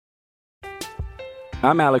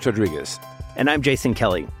I'm Alex Rodriguez. And I'm Jason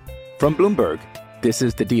Kelly. From Bloomberg, this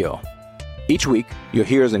is The Deal. Each week, you'll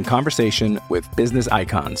hear us in conversation with business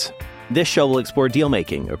icons. This show will explore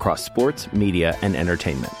deal-making across sports, media, and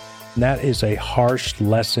entertainment. That is a harsh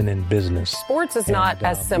lesson in business. Sports is not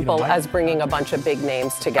as simple as bringing a bunch of big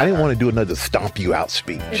names together. I didn't want to do another stomp you out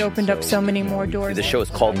speech. It opened up so many more doors. The show is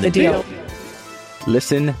called The Deal.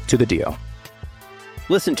 Listen to The Deal.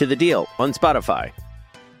 Listen to The Deal on Spotify.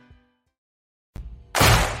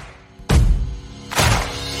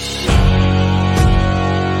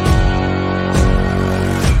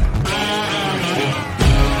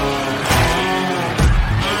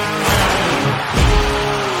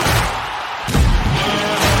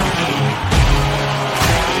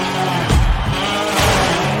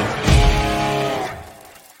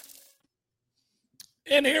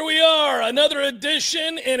 And here we are, another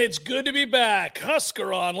edition, and it's good to be back.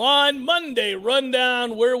 Husker Online, Monday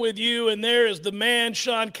Rundown. We're with you, and there is the man,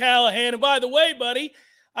 Sean Callahan. And by the way, buddy,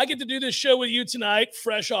 I get to do this show with you tonight,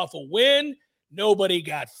 fresh off a win. Nobody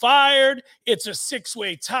got fired. It's a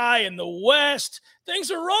 6-way tie in the West. Things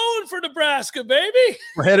are rolling for Nebraska, baby.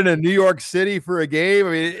 We're heading to New York City for a game.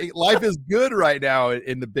 I mean, life is good right now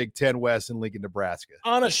in the Big Ten West in Lincoln, Nebraska.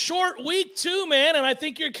 On a short week, too, man, and I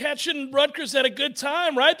think you're catching Rutgers at a good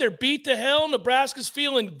time, right? They're beat to hell. Nebraska's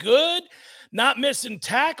feeling good, not missing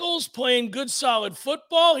tackles, playing good, solid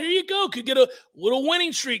football. Here you go. Could get a little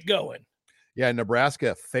winning streak going. Yeah,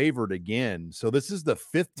 Nebraska favored again. So this is the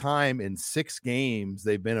 5th time in 6 games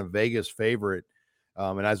they've been a Vegas favorite.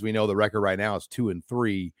 And as we know, the record right now is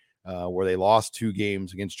 2-3, where they lost 2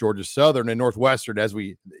 games against Georgia Southern and Northwestern, as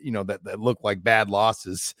we, that look like bad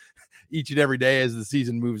losses each and every day as the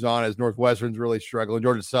season moves on, as Northwestern's really struggling.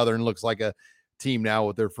 Georgia Southern looks like a team now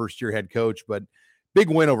with their first-year head coach, but big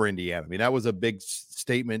win over Indiana. I mean, that was a big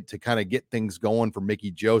statement to kind of get things going for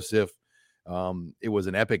Mickey Joseph. It was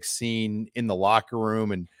an epic scene in the locker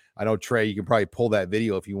room, and I know, Trey, you can probably pull that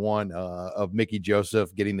video if you want, of Mickey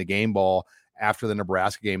Joseph getting the game ball after the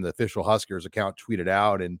Nebraska game. The official Huskers account tweeted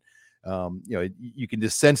out, and you can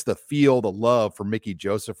just sense the feel, the love for Mickey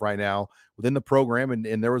Joseph right now within the program,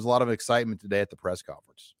 and there was a lot of excitement today at the press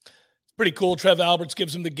conference. Pretty cool. Trev Alberts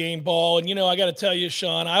gives him the game ball. And, I got to tell you,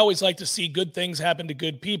 Sean, I always like to see good things happen to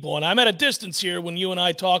good people. And I'm at a distance here when you and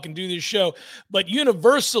I talk and do this show. But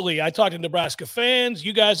universally, I talk to Nebraska fans.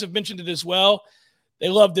 You guys have mentioned it as well. They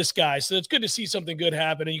love this guy. So it's good to see something good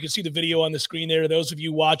happen. And you can see the video on the screen there. Those of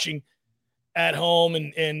you watching at home,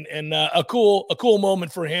 and a cool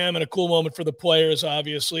moment for him and a cool moment for the players,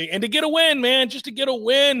 obviously. And to get a win, man, just to get a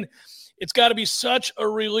win, it's got to be such a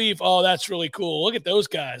relief. Oh, that's really cool. Look at those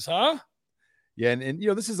guys, huh? Yeah, and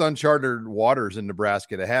this is uncharted waters in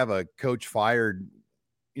Nebraska to have a coach fired,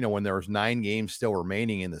 when there was 9 games still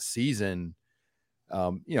remaining in the season.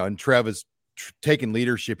 And Trev has taken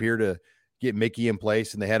leadership here to get Mickey in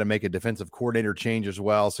place, and they had to make a defensive coordinator change as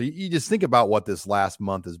well. So you just think about what this last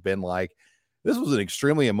month has been like. This was an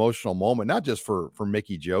extremely emotional moment, not just for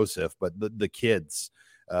Mickey Joseph, but the kids,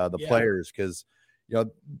 players, because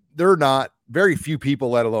they're not, very few people,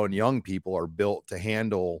 let alone young people, are built to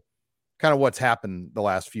handle kind of what's happened the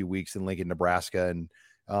last few weeks in Lincoln, Nebraska, and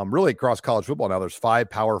really across college football. Now there's 5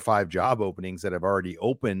 Power 5 job openings that have already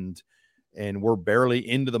opened, and we're barely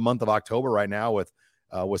into the month of October right now with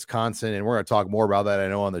Wisconsin. And we're going to talk more about that, I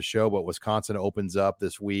know, on the show, but Wisconsin opens up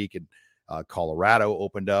this week, and Colorado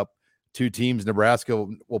opened up. 2 teams Nebraska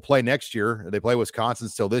will play next year. They play Wisconsin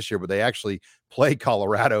still this year, but they actually play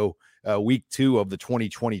Colorado week 2 of the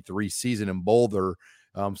 2023 season in Boulder.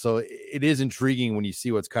 So it is intriguing when you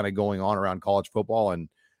see what's kind of going on around college football. And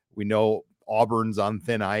we know Auburn's on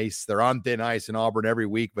thin ice. They're on thin ice in Auburn every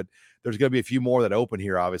week, but there's going to be a few more that open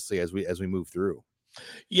here, obviously, as we move through.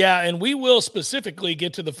 Yeah, and we will specifically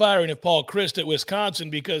get to the firing of Paul Chryst at Wisconsin,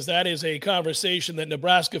 because that is a conversation that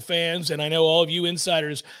Nebraska fans, and I know all of you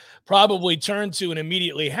insiders, probably turned to and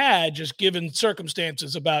immediately had, just given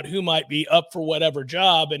circumstances about who might be up for whatever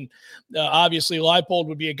job. And obviously Leipold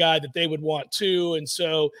would be a guy that they would want too. And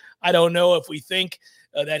so I don't know if we think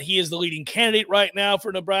that he is the leading candidate right now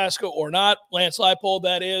for Nebraska or not, Lance Leipold,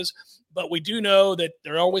 that is. But we do know that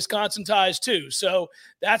there are Wisconsin ties too. So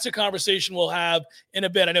that's a conversation we'll have in a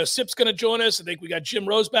bit. I know Sip's going to join us. I think we got Jim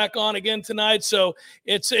Rose back on again tonight. So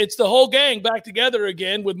it's the whole gang back together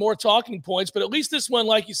again with more talking points. But at least this one,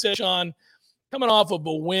 like you said, Sean, coming off of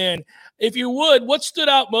a win. If you would, what stood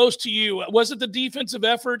out most to you? Was it the defensive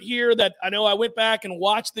effort here that I know I went back and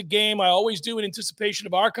watched the game? I always do in anticipation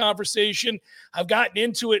of our conversation. I've gotten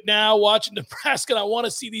into it now watching Nebraska, and I want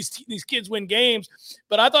to see these kids win games.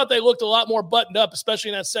 But I thought they looked a lot more buttoned up,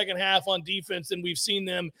 especially in that second half on defense, than we've seen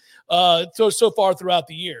them so far throughout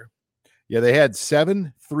the year. Yeah, they had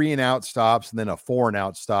 7 3-and-out stops and then a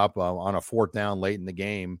 4-and-out stop on a 4th down late in the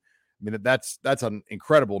game. I mean, that's an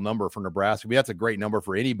incredible number for Nebraska. I mean, that's a great number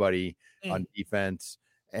for anybody on defense.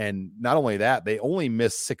 And not only that, they only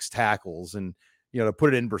missed 6 tackles. And, to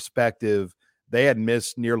put it in perspective, they had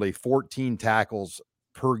missed nearly 14 tackles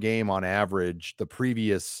per game on average the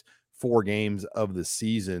previous 4 games of the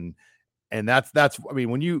season. And that's I mean,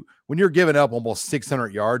 when you're giving up almost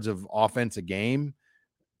 600 yards of offense a game,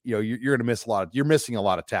 you're going to miss you're missing a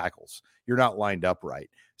lot of tackles. You're not lined up right.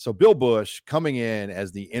 So Bill Busch coming in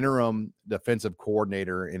as the interim defensive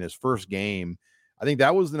coordinator in his first game, I think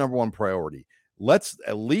that was the number one priority. Let's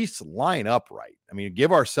at least line up right. I mean,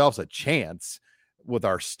 give ourselves a chance with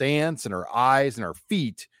our stance and our eyes and our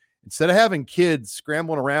feet instead of having kids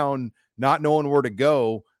scrambling around, not knowing where to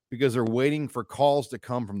go because they're waiting for calls to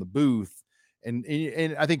come from the booth. And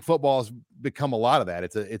I think football has become a lot of that.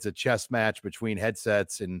 It's a chess match between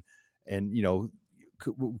headsets and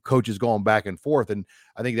coaches going back and forth. And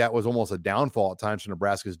I think that was almost a downfall at times for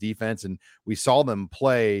Nebraska's defense. And we saw them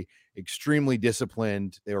play extremely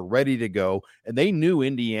disciplined. They were ready to go. And they knew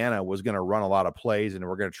Indiana was going to run a lot of plays and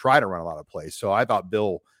we're going to try to run a lot of plays. So I thought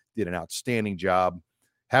Bill did an outstanding job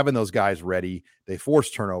having those guys ready. They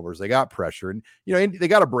forced turnovers. They got pressure. And, they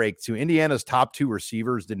got a break too. Indiana's top 2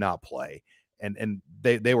 receivers did not play. And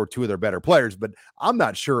they were 2 of their better players, but I'm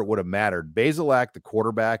not sure it would have mattered. Bazelak, the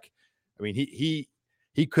quarterback, I mean, he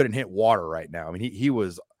couldn't hit water right now. I mean, he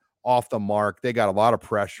was off the mark. They got a lot of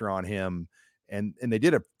pressure on him, and they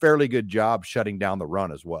did a fairly good job shutting down the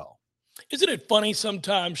run as well. Isn't it funny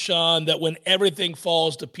sometimes, Sean, that when everything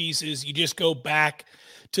falls to pieces, you just go back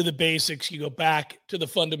to the basics, you go back to the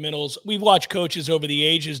fundamentals? We've watched coaches over the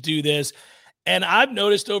ages do this, and I've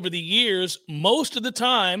noticed over the years, most of the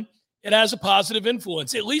time, it has a positive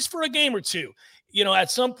influence, at least for a game or two. At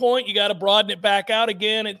some point, you got to broaden it back out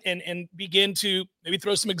again and begin to maybe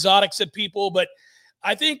throw some exotics at people. But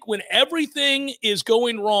I think when everything is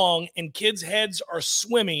going wrong and kids' heads are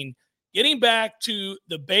swimming, getting back to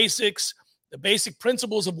the basics, the basic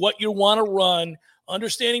principles of what you want to run,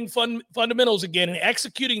 understanding fundamentals again, and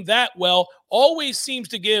executing that well always seems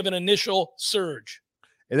to give an initial surge.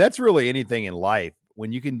 And that's really anything in life.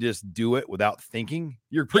 When you can just do it without thinking,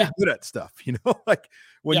 you're pretty good at stuff, like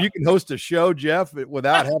when you can host a show, Jeff,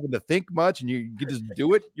 without having to think much and you can just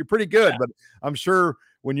do it, you're pretty good. But I'm sure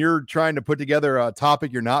when you're trying to put together a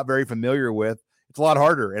topic you're not very familiar with, it's a lot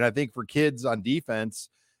harder. And I think for kids on defense,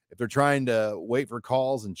 if they're trying to wait for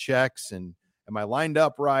calls and checks and am I lined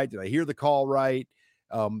up right? Did I hear the call right?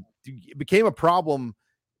 It became a problem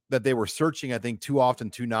that they were searching, I think, too often,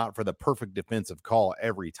 too not for the perfect defensive call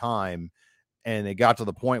every time. And it got to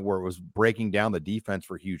the point where it was breaking down the defense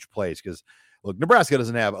for huge plays. Because, look, Nebraska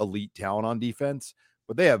doesn't have elite talent on defense,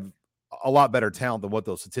 but they have a lot better talent than what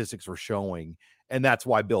those statistics were showing. And that's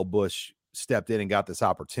why Bill Busch stepped in and got this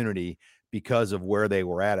opportunity because of where they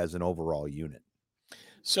were at as an overall unit.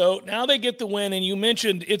 So now they get the win, and you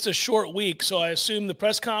mentioned it's a short week. So I assume the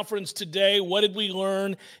press conference today, what did we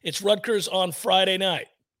learn? It's Rutgers on Friday night.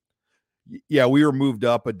 Yeah, we were moved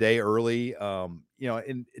up a day early.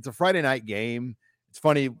 And it's a Friday night game. It's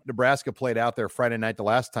funny, Nebraska played out there Friday night the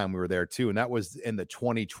last time we were there too, and that was in the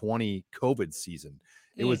 2020 COVID season.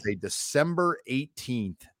 It was a December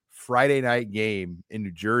 18th Friday night game in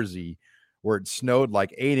New Jersey where it snowed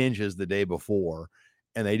like 8 inches the day before,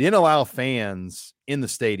 and they didn't allow fans in the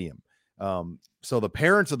stadium. So the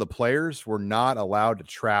parents of the players were not allowed to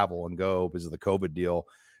travel and go because of the COVID deal.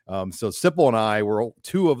 So Sipple and I were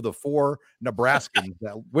 2 of the 4 Nebraskans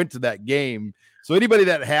that went to that game. So anybody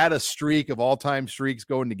that had a streak of all-time streaks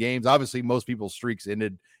going to games, obviously most people's streaks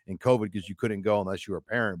ended in COVID because you couldn't go unless you were a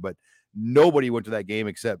parent, but nobody went to that game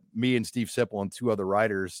except me and Steve Sipple and 2 other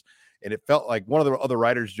writers. And it felt like one of the other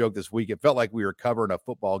writers joked this week, it felt like we were covering a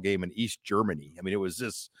football game in East Germany. I mean, it was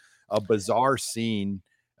just a bizarre scene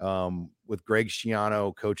with Greg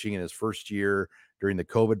Schiano coaching in his first year during the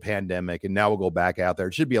COVID pandemic. And now we'll go back out there.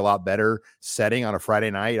 It should be a lot better setting on a Friday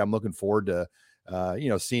night. I'm looking forward to,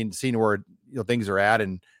 seeing where, things are at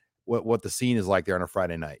and what the scene is like there on a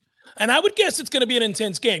Friday night. And I would guess it's going to be an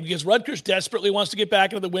intense game because Rutgers desperately wants to get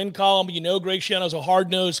back into the win column. Greg Schiano's a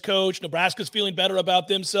hard-nosed coach. Nebraska's feeling better about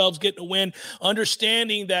themselves getting a win,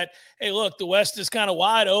 understanding that, hey, look, the West is kind of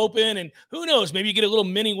wide open, and who knows, maybe you get a little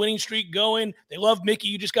mini winning streak going. They love Mickey.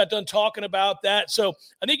 You just got done talking about that. So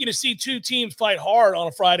I think you're going to see 2 teams fight hard on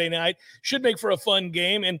a Friday night. Should make for a fun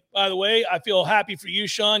game. And by the way, I feel happy for you,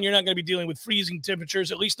 Sean. You're not going to be dealing with freezing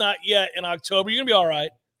temperatures, at least not yet in October. You're going to be all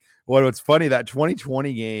right. Well, it's funny, that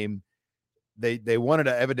 2020 game, they wanted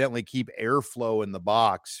to evidently keep airflow in the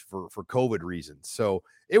box for COVID reasons. So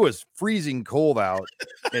it was freezing cold out.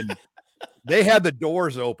 And they had the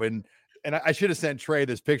doors open, and I should have sent Trey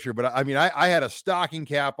this picture, but I mean, I had a stocking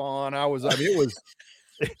cap on. It was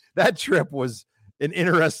that trip was an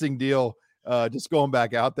interesting deal. Just going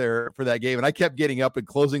back out there for that game. And I kept getting up and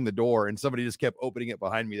closing the door, and somebody just kept opening it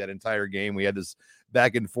behind me that entire game. We had this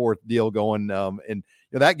back and forth deal going. And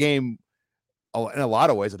that game, in a lot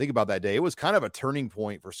of ways, I think about that day, it was kind of a turning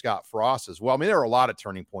point for Scott Frost as well. I mean, there were a lot of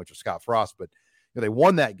turning points for Scott Frost, but they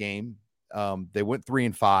won that game. They went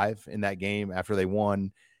 3-5 in that game after they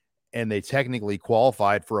won, and they technically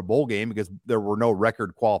qualified for a bowl game because there were no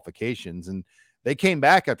record qualifications. And they came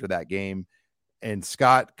back after that game. And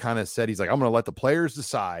Scott kind of said, he's like, I'm going to let the players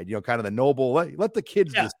decide, kind of the noble, let the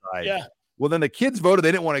kids decide. Yeah. Well, then the kids voted.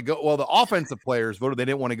 They didn't want to go. Well, the offensive players voted. They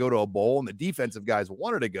didn't want to go to a bowl, and the defensive guys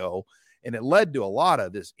wanted to go. And it led to a lot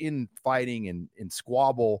of this infighting and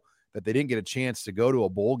squabble that they didn't get a chance to go to a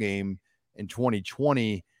bowl game in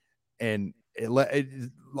 2020. And a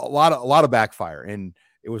lot of backfire. And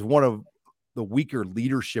it was one of the weaker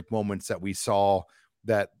leadership moments that we saw.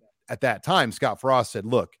 That at that time, Scott Frost said,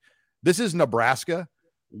 look, this is Nebraska.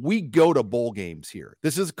 We go to bowl games here.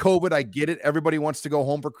 This is COVID. I get it. Everybody wants to go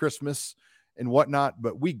home for Christmas and whatnot,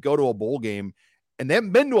 but we go to a bowl game, and they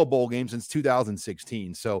haven't been to a bowl game since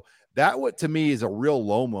 2016. So that, to me, is a real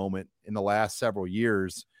low moment in the last several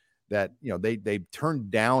years that, they turned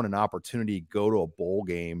down an opportunity to go to a bowl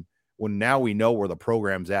game when now we know where the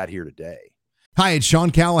program's at here today. Hi, it's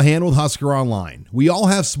Sean Callahan with Husker Online. We all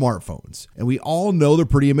have smartphones, and we all know they're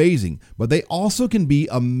pretty amazing, but they also can be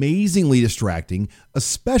amazingly distracting,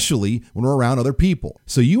 especially when we're around other people.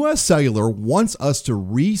 So US Cellular wants us to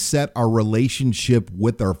reset our relationship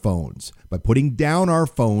with our phones by putting down our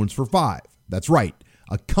phones for $5. That's right.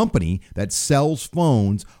 A company that sells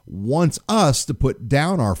phones wants us to put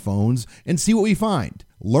down our phones and see what we find.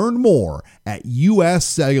 Learn more at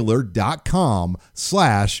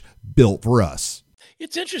uscellular.com/built for us.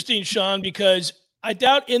 It's interesting, Sean, because I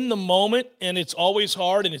doubt in the moment, and it's always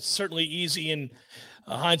hard, and it's certainly easy, and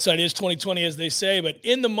hindsight is 2020, as they say, but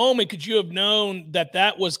in the moment, could you have known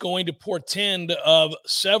that was going to portend of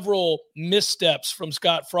several missteps from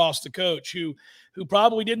Scott Frost, the coach, who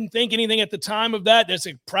probably didn't think anything at the time of that? That's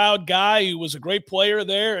a proud guy who was a great player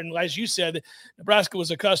there. And as you said, Nebraska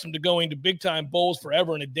was accustomed to going to big-time bowls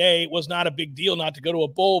forever and a day. It was not a big deal not to go to a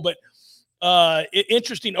bowl, but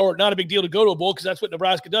interesting, or not a big deal to go to a bowl because that's what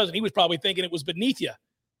Nebraska does. And he was probably thinking it was beneath you.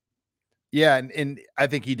 Yeah, and I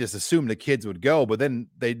think he just assumed the kids would go, but then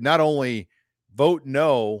they not only vote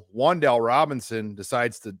no, Wan'Dale Robinson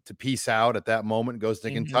decides to peace out at that moment and goes to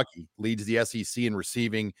Kentucky, leads the SEC in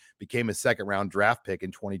receiving, became a second-round draft pick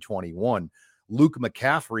in 2021. Luke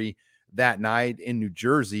McCaffrey that night in New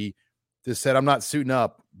Jersey just said, I'm not suiting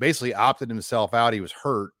up, basically opted himself out. He was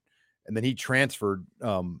hurt, and then he transferred,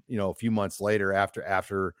 a few months later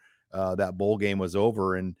after that bowl game was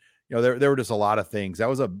over. And there were just a lot of things. That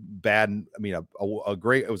was a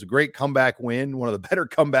great comeback win, one of the better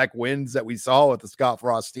comeback wins that we saw with the Scott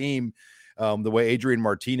Frost team, the way Adrian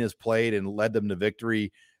Martinez played and led them to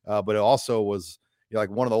victory. But it also was, like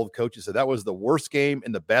one of the old coaches said, that was the worst game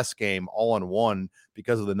and the best game all in one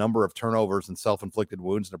because of the number of turnovers and self-inflicted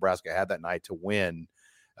wounds Nebraska had that night to win.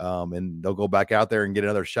 And they'll go back out there and get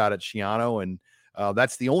another shot at Schiano. And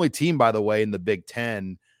that's the only team, by the way, in the Big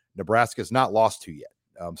Ten Nebraska's not lost to yet.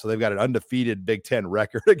 So they've got an undefeated Big Ten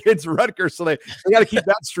record against Rutgers. So they got to keep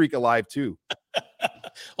that streak alive too. A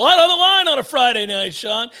lot on the line on a Friday night,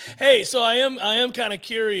 Sean. Hey, so I am kind of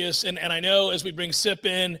curious, and I know as we bring Sip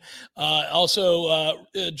in, also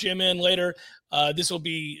Jim in later, this will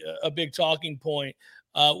be a big talking point.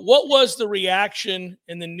 What was the reaction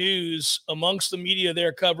in the news amongst the media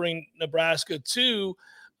there covering Nebraska to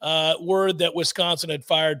word that Wisconsin had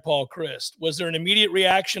fired Paul Chryst? Was there an immediate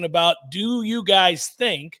reaction about, do you guys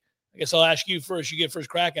think, I guess I'll ask you first, you get first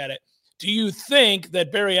crack at it. Do you think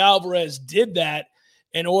that Barry Alvarez did that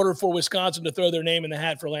in order for Wisconsin to throw their name in the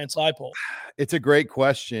hat for Lance Leipold? It's a great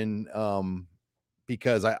question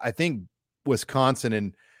because I think Wisconsin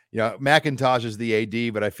and, McIntosh is the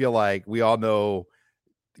AD, but I feel like we all know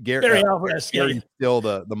Barry Alvarez Gary's still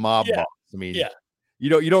the mob boss. I mean, yeah. You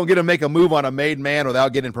don't get to make a move on a made man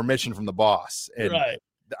without getting permission from the boss. And right.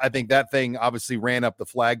 I think that thing obviously ran up the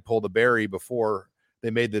flagpole to Barry before they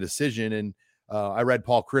made the decision. And I read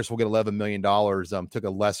Paul Chryst will get $11 million, took a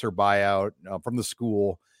lesser buyout from the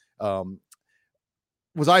school.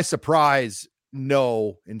 Was I surprised?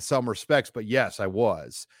 No, in some respects, but yes, I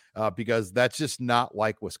was because that's just not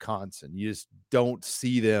like Wisconsin. You just don't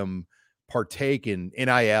see them partake in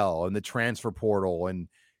NIL and the transfer portal and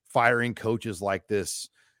firing coaches like this.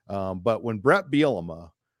 But when Brett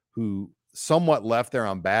Bielema, who somewhat left there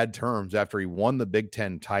on bad terms after he won the Big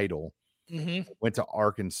Ten title, went to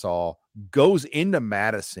Arkansas, goes into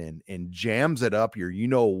Madison and jams it up your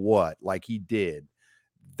you-know-what like he did.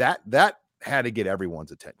 That had to get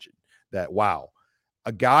everyone's attention. That, wow,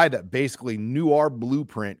 a guy that basically knew our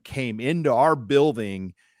blueprint came into our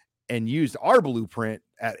building and used our blueprint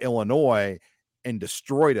at Illinois and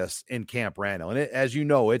destroyed us in Camp Randall. And as you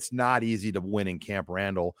know, it's not easy to win in Camp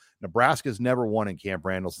Randall. Nebraska's never won in Camp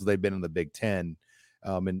Randall since they've been in the Big Ten.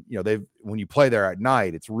 And when you play there at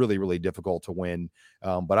night, it's really, really difficult to win.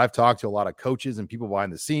 But I've talked to a lot of coaches and people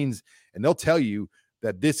behind the scenes, and they'll tell you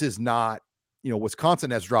that this is not, Wisconsin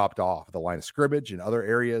has dropped off the line of scrimmage in other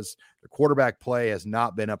areas. The quarterback play has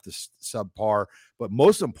not been up to subpar, but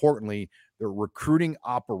most importantly, the recruiting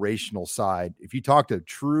operational side. If you talk to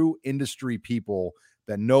true industry people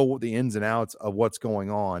that know the ins and outs of what's going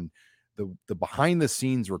on, the behind the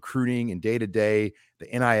scenes recruiting and day to day, the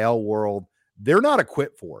NIL world, they're not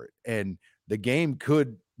equipped for it. And the game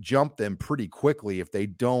could jump them pretty quickly if they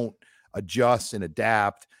don't adjust and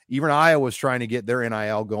adapt. Even Iowa's trying to get their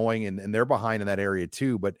NIL going, and they're behind in that area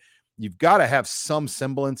too. But you've got to have some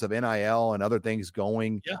semblance of NIL and other things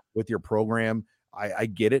going with your program. I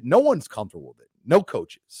get it. No one's comfortable with it. No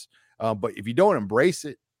coaches. But if you don't embrace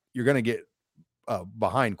it, you're going to get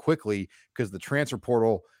behind quickly, because the transfer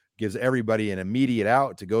portal gives everybody an immediate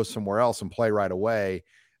out to go somewhere else and play right away.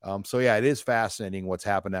 So yeah, it is fascinating what's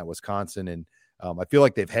happened at Wisconsin. And I feel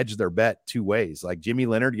like they've hedged their bet two ways. Like Jimmy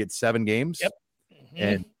Leonard gets 7 games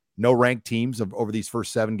and no ranked teams over these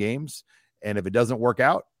first 7 games. And if it doesn't work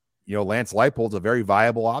out, Lance Leipold's a very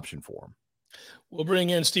viable option for him. We'll bring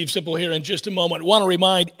in Steve Sipple here in just a moment. I want to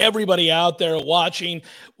remind everybody out there watching,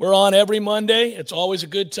 we're on every Monday. It's always a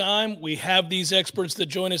good time. We have these experts that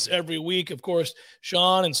join us every week. Of course,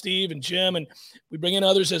 Sean and Steve and Jim, and we bring in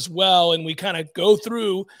others as well. And we kind of go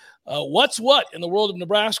through what's what in the world of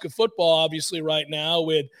Nebraska football, obviously right now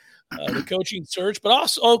with the coaching search, but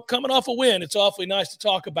also coming off a win. It's awfully nice to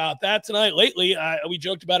talk about that tonight. Lately, we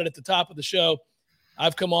joked about it at the top of the show.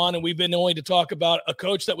 I've come on and we've been only to talk about a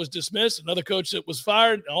coach that was dismissed, another coach that was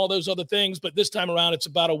fired, and all those other things. But this time around, it's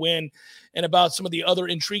about a win and about some of the other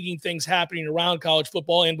intriguing things happening around college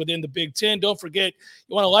football and within the Big Ten. Don't forget,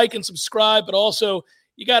 you want to like and subscribe, but also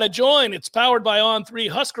you got to join. It's powered by On3,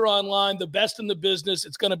 Husker Online, the best in the business.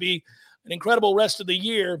 It's going to be an incredible rest of the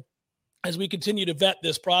year as we continue to vet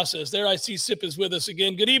this process. There I see Sip is with us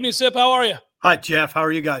again. Good evening, Sip. How are you? Hi, Jeff. How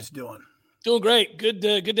are you guys doing? Doing great. Good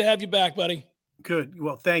to have you back, buddy. Good.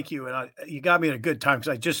 Well, thank you. And you got me at a good time,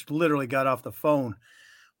 because I just literally got off the phone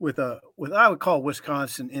with I would call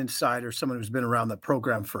Wisconsin insider, someone who's been around the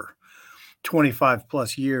program for 25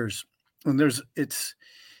 plus years. And it's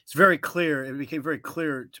very clear. It became very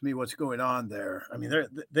clear to me what's going on there. I mean,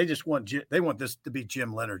 they just want this to be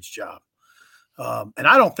Jim Leonard's job. And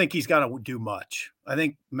I don't think he's got to do much. I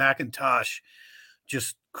think Chris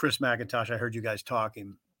McIntosh, I heard you guys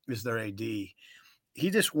talking, is their AD. He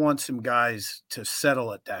just wants some guys to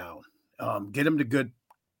settle it down, get him to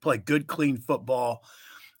play good, clean football.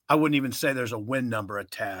 I wouldn't even say there's a win number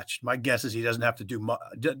attached. My guess is he doesn't have to do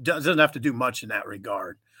much in that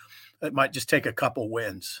regard. It might just take a couple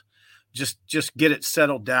wins, just get it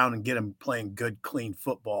settled down and get him playing good, clean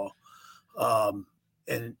football, and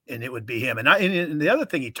it would be him. And the other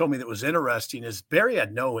thing he told me that was interesting is Barry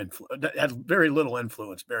had very little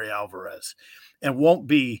influence, Barry Alvarez, and won't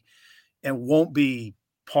be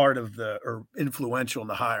part of or influential in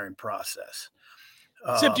the hiring process.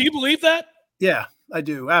 Sip, do you believe that? Yeah, I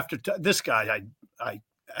do. After this guy, the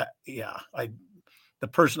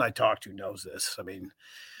person I talked to knows this. I mean,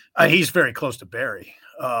 he's very close to Barry.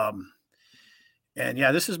 And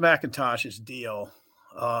yeah, this is McIntosh's deal.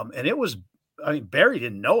 And Barry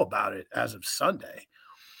didn't know about it as of Sunday.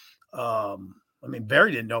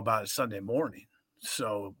 Barry didn't know about it Sunday morning.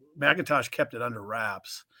 So McIntosh kept it under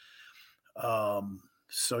wraps.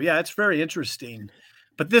 So yeah, it's very interesting.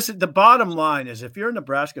 But the bottom line is, if you're a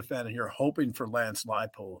Nebraska fan and you're hoping for Lance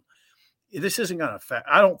Leipold, this isn't going to affect.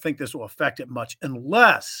 I don't think this will affect it much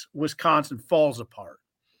unless Wisconsin falls apart.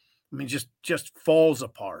 I mean, just falls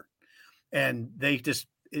apart, and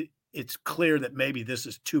it's clear that maybe this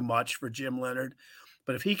is too much for Jim Leonard.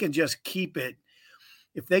 But if he can just keep it,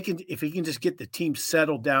 if he can just get the team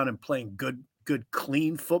settled down and playing good,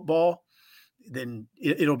 clean football, then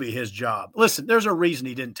it'll be his job. Listen, there's a reason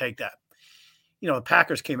he didn't take that. The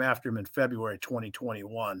Packers came after him in February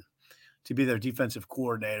 2021 to be their defensive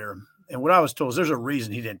coordinator. And what I was told is there's a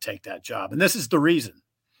reason he didn't take that job. And this is the reason.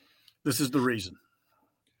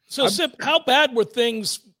 So, Sip, how bad were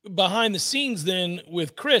things behind the scenes then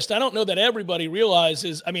with Chryst? I don't know that everybody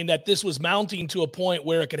realizes, that this was mounting to a point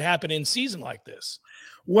where it could happen in season like this.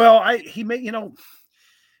 Well,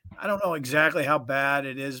 I don't know exactly how bad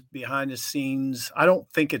it is behind the scenes. I don't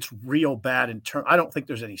think it's real bad I don't think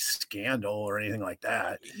there's any scandal or anything like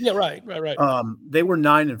that. Yeah, right. They were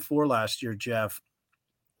 9-4 last year, Jeff,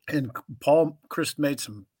 and Paul Chryst made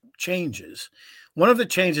some changes. One of the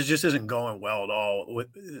changes just isn't going well at all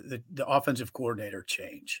with the offensive coordinator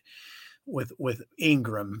change with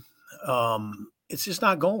Ingram. It's just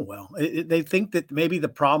not going well. They think that maybe the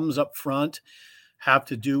problems up front have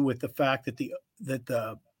to do with the fact that the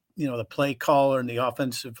play caller and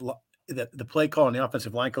the play call and the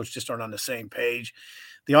offensive line coach just aren't on the same page.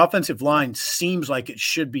 The offensive line seems like it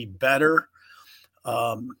should be better,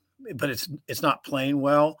 but it's not playing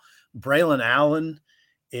well. Braylon Allen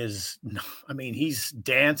he's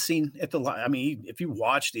dancing at the line. I mean, if you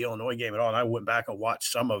watch the Illinois game at all, and I went back and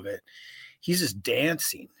watched some of it, he's just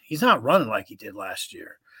dancing. He's not running like he did last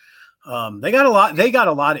year. They got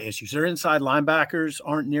a lot of issues. Their inside linebackers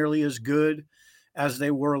aren't nearly as good as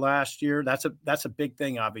they were last year. That's a big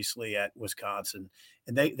thing, obviously, at Wisconsin.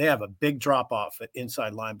 And they have a big drop off at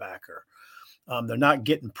inside linebacker. They're not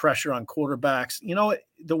getting pressure on quarterbacks.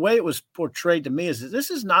 The way it was portrayed to me is that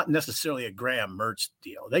this is not necessarily a Graham Mertz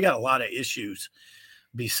deal. They got a lot of issues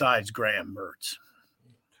besides Graham Mertz.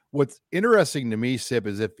 What's interesting to me, Sip,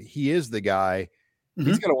 is if he is the guy,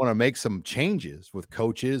 he's going to want to make some changes with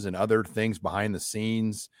coaches and other things behind the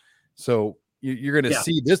scenes. So you're going to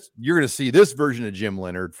see this. You're going to see this version of Jim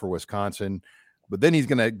Leonhard for Wisconsin, but then he's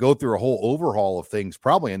going to go through a whole overhaul of things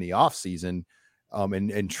probably in the offseason,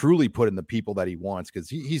 and truly put in the people that he wants, because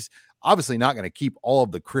he's obviously not going to keep all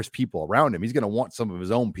of the Chryst people around him. He's going to want some of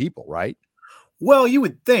his own people, right? Well, you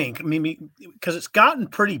would think. I mean, because it's gotten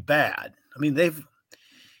pretty bad. I mean, they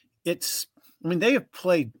have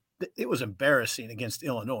played. It was embarrassing against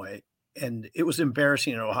Illinois, and it was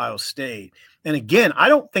embarrassing at Ohio State. And again, I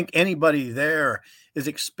don't think anybody there is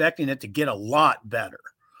expecting it to get a lot better.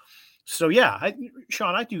 So yeah,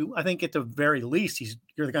 Sean, I think at the very least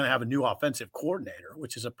you're going to have a new offensive coordinator,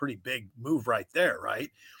 which is a pretty big move right there,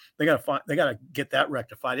 right? They got to get that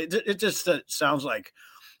rectified. It just sounds like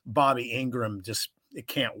Bobby Ingram it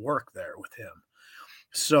can't work there with him.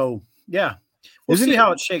 So yeah, we'll see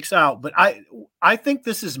how it shakes out. But I think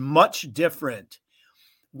this is much different.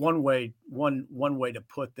 One way to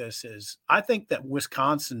put this is I think that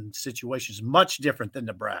Wisconsin situation is much different than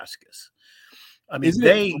Nebraska's. I mean,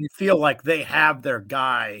 they feel like they have their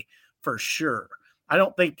guy for sure.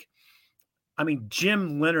 Jim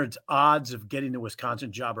Leonhard's odds of getting the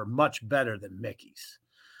Wisconsin job are much better than Mickey's.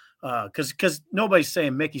 Because nobody's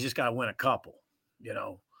saying Mickey's just got to win a couple.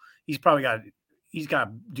 He's got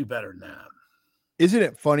to do better than that. Isn't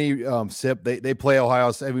it funny, Sip? They play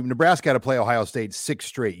Ohio State. I mean, Nebraska had to play Ohio State 6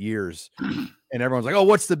 straight years, and everyone's like, "Oh,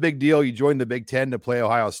 what's the big deal? You joined the Big Ten to play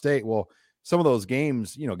Ohio State." Well, some of those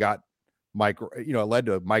games, got Mike. It led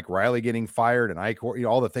to Mike Riley getting fired, and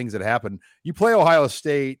all the things that happened. You play Ohio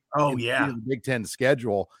State. Oh yeah, the Big Ten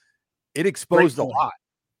schedule. It exposed a lot.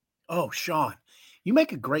 Oh, Sean, you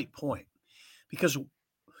make a great point, because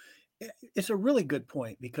it's a really good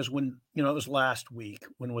point, because when, it was last week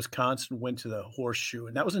when Wisconsin went to the Horseshoe,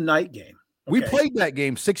 and that was a night game. Okay? We played that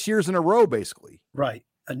game 6 years in a row, basically. Right.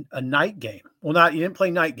 A night game. Well, you didn't play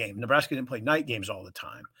night game. Nebraska didn't play night games all the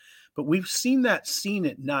time, but we've seen that scene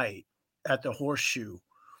at night at the Horseshoe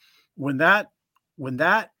when that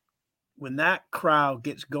crowd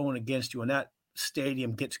gets going against you, when that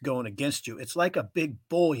stadium gets going against you, it's like a big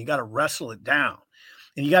bull. You got to wrestle it down,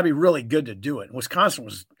 and you got to be really good to do it. And Wisconsin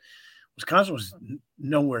was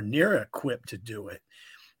nowhere near equipped to do it.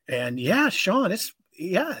 And yeah, Sean,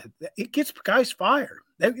 it gets guys fired.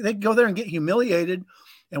 They go there and get humiliated,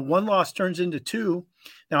 and one loss turns into 2.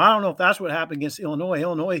 Now, I don't know if that's what happened against Illinois.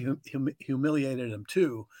 Illinois humiliated them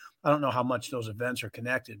too. I don't know how much those events are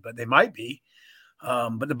connected, but they might be.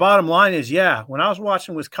 But the bottom line is, when I was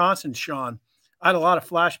watching Wisconsin, Sean, I had a lot of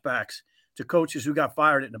flashbacks to coaches who got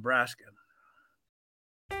fired at Nebraska.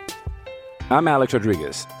 I'm Alex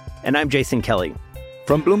Rodriguez. And I'm Jason Kelly.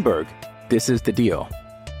 From Bloomberg, this is The Deal.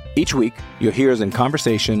 Each week, you'll hear us in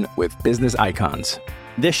conversation with business icons.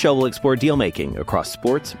 This show will explore deal-making across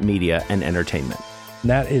sports, media, and entertainment.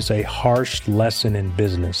 That is a harsh lesson in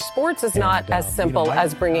business. Sports is not as simple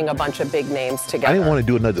as bringing a bunch of big names together. I didn't want to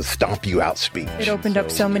do another stomp you out speech. It opened up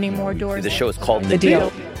so many more doors. The show is called The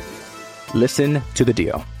Deal. Listen to The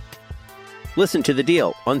Deal. Listen to The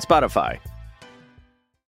Deal on Spotify.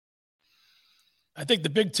 I think the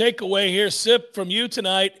big takeaway here, Sip, from you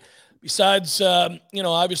tonight, besides,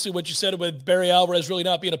 obviously what you said with Barry Alvarez really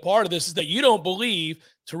not being a part of this, is that you don't believe,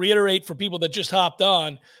 to reiterate for people that just hopped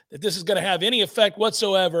on, that this is going to have any effect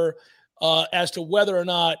whatsoever as to whether or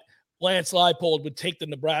not Lance Leipold would take the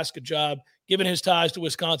Nebraska job. given his ties to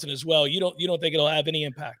Wisconsin as well. You don't think it'll have any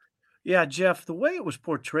impact? Yeah, Jeff, the way it was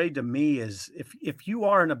portrayed to me is if you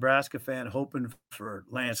are a Nebraska fan hoping for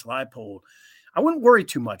Lance Leipold, I wouldn't worry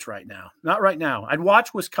too much right now. Not right now. I'd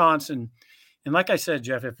watch Wisconsin. And like I said,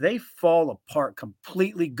 Jeff, if they fall apart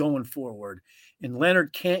completely going forward and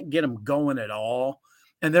Leonard can't get them going at all,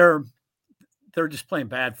 and they're just playing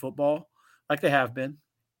bad football like they have been,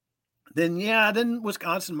 then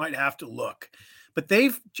Wisconsin might have to look. But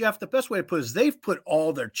Jeff, the best way to put it is they've put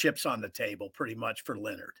all their chips on the table pretty much for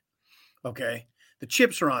Leonard. Okay. The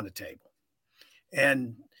chips are on the table.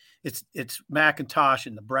 And it's McIntosh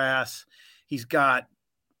and the brass. He's got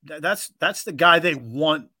that's the guy they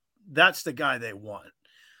want. That's the guy they want.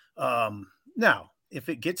 Now, if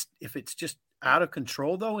it's just out of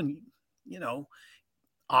control though, and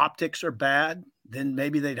optics are bad, then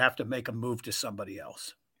maybe they'd have to make a move to somebody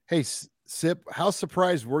else. Hey, Sip, how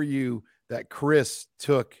surprised were you that Chris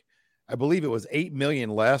took, I believe it was $8 million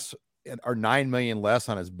less or $9 million less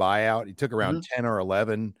on his buyout? He took around 10 or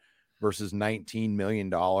 11 versus $19 million,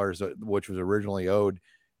 which was originally owed.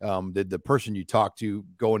 Did the person you talked to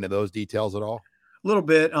go into those details at all? A little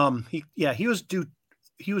bit. He was due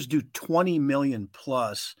 $20 million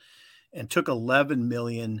plus and took $11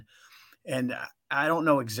 million. And I don't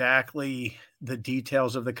know exactly the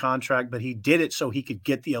details of the contract, but he did it so he could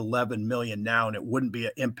get the $11 million now, and it wouldn't be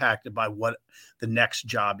impacted by what the next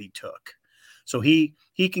job he took. So he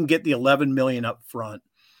can get the $11 million up front.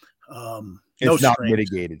 It's not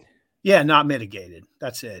mitigated. Yeah, not mitigated.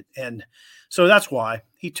 That's it. And so that's why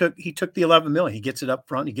he took the $11 million. He gets it up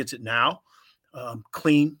front. He gets it now,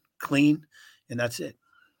 clean, and that's it.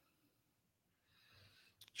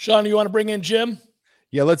 Sean, you want to bring in Jim?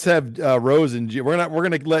 Yeah, let's have Rose and Jim. We're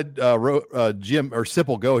gonna let Jim or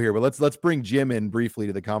Sipple go here, but let's bring Jim in briefly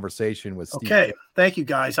to the conversation with Steve. Okay, thank you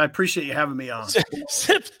guys. I appreciate you having me on.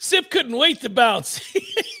 Sip couldn't wait to bounce.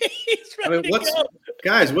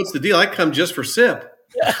 What's the deal? I come just for Sip.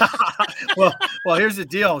 well, here's the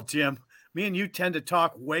deal, Jim. Me and you tend to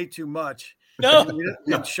talk way too much. No,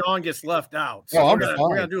 and Sean gets left out. So we're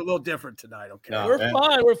gonna do a little different tonight. Okay,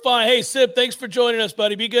 We're fine. Hey, Sip, thanks for joining us,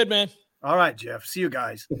 buddy. Be good, man. All right, Jeff. See you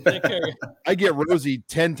guys. Take care. I get Rosie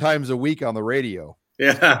 10 times a week on the radio.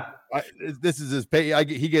 Yeah. This is his pay. I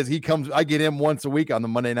get him once a week on the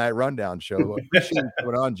Monday Night Rundown show. What's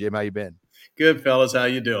going on, Jim? How you been? Good, fellas. How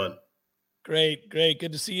you doing? Great.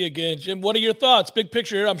 Good to see you again, Jim. What are your thoughts? Big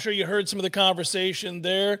picture here. I'm sure you heard some of the conversation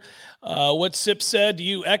there. What Sip said, do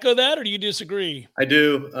you echo that or do you disagree? I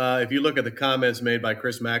do. If you look at the comments made by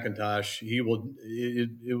Chris McIntosh,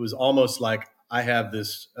 it was almost like I have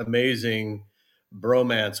this amazing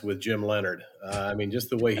bromance with Jim Leonard. Just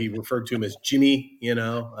the way he referred to him as Jimmy,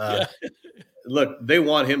 Look, they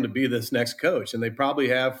want him to be this next coach, and they probably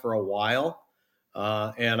have for a while.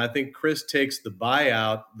 And I think Chris takes the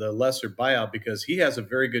lesser buyout, because he has a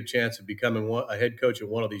very good chance of becoming a head coach of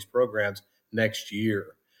one of these programs next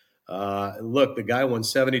year. Look, the guy won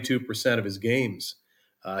 72% of his games.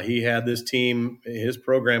 He had his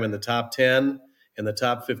program in the top 10, in the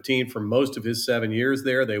top 15 for most of his 7 years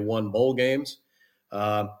there. They won bowl games.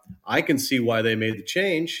 I can see why they made the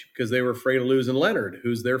change, because they were afraid of losing Leonard,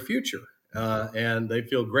 who's their future. And they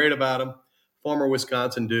feel great about him, former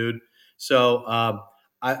Wisconsin dude. So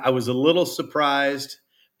I was a little surprised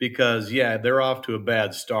because, they're off to a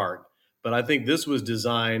bad start. But I think this was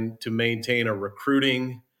designed to maintain a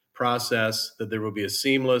recruiting process, that there will be a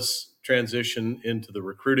seamless transition into the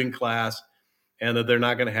recruiting class, and that they're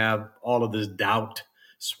not going to have all of this doubt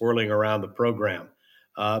swirling around the program.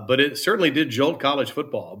 But it certainly did jolt college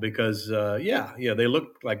football because, they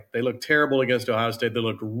looked terrible against Ohio State. They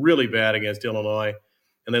looked really bad against Illinois,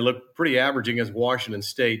 and they looked pretty average against Washington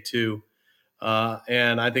State too.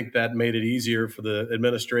 And I think that made it easier for the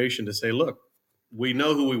administration to say, look, we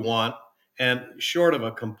know who we want. And short of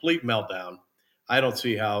a complete meltdown, I don't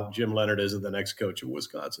see how Jim Leonard isn't the next coach of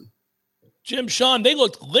Wisconsin. Jim, Sean, they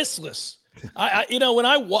looked listless.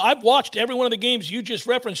 I've watched every one of the games you just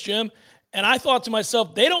referenced, Jim, and I thought to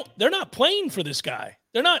myself, they're not playing for this guy.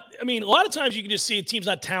 They're not. A lot of times you can just see a team's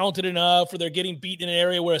not talented enough, or they're getting beat in an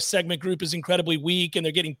area where a segment group is incredibly weak and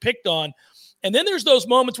they're getting picked on. And then there's those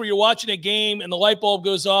moments where you're watching a game and the light bulb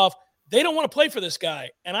goes off. They don't want to play for this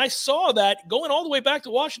guy. And I saw that going all the way back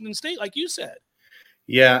to Washington State, like you said.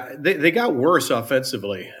 Yeah, they got worse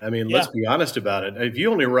offensively. Let's be honest about it. If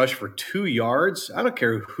you only rush for 2 yards, I don't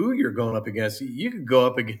care who you're going up against. You could go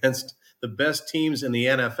up against the best teams in the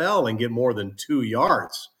NFL and get more than 2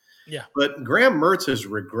 yards. Yeah. But Graham Mertz has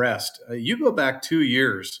regressed. You go back 2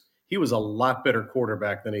 years, he was a lot better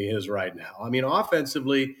quarterback than he is right now.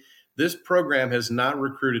 Offensively, this program has not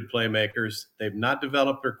recruited playmakers. They've not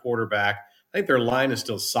developed their quarterback. I think their line is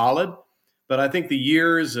still solid, but I think the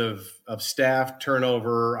years of staff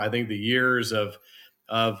turnover, I think the years of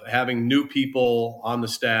having new people on the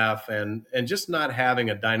staff and just not having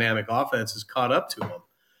a dynamic offense has caught up to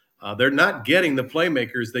them. They're not getting the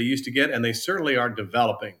playmakers they used to get, and they certainly aren't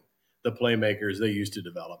developing the playmakers they used to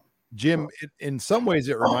develop. Jim, in some ways,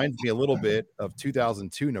 it reminds me a little bit of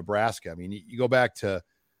 2002 Nebraska. I mean, you go back to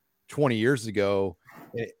 20 years ago,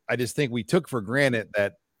 I just think we took for granted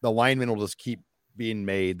that the linemen will just keep being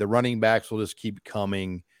made. The running backs will just keep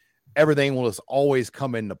coming. Everything will just always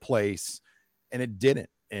come into place, and it didn't.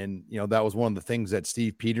 And, that was one of the things that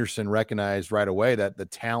Steve Peterson recognized right away, that the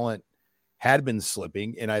talent had been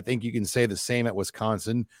slipping. And I think you can say the same at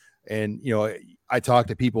Wisconsin. And, I talk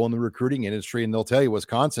to people in the recruiting industry, and they'll tell you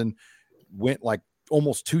Wisconsin went like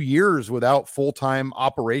almost 2 years without full-time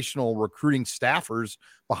operational recruiting staffers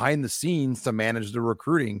behind the scenes to manage the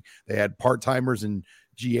recruiting. They had part-timers and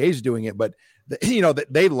GAs doing it, but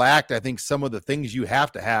they lacked, I think, some of the things you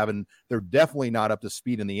have to have, and they're definitely not up to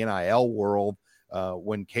speed in the NIL world.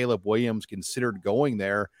 When Caleb Williams considered going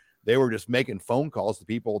there, they were just making phone calls to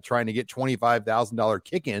people trying to get $25,000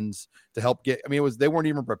 kick-ins to help get. I mean, they weren't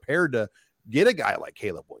even prepared to get a guy like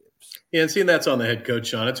Caleb Williams. Yeah, and seeing that's on the head coach,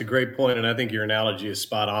 Sean. It's a great point, and I think your analogy is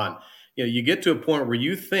spot on. You get to a point where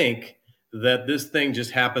you think that this thing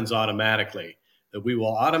just happens automatically, that we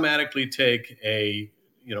will automatically take a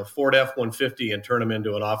Ford F-150 and turn him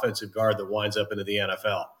into an offensive guard that winds up into the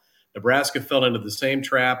NFL. Nebraska fell into the same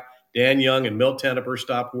trap. Dan Young and Milt Tenneper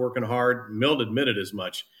stopped working hard. Milt admitted as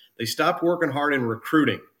much. They stopped working hard in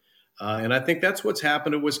recruiting. And I think that's what's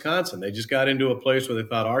happened at Wisconsin. They just got into a place where they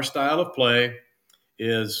thought our style of play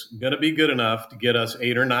is going to be good enough to get us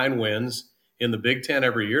 8 or 9 wins in the Big Ten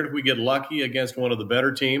every year. And if we get lucky against one of the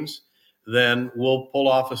better teams, then we'll pull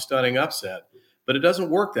off a stunning upset. But it doesn't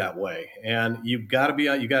work that way. And you've got to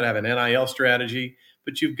have an NIL strategy,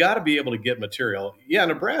 but you've got to be able to get material. Yeah,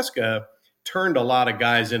 Nebraska turned a lot of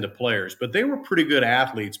guys into players, but they were pretty good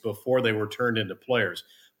athletes before they were turned into players.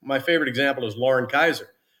 My favorite example is Lauren Kaiser.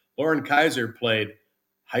 Lauren Kaiser played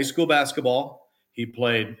high school basketball. He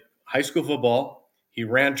played high school football. He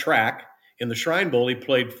ran track. In the Shrine Bowl, he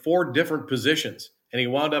played 4 different positions, and he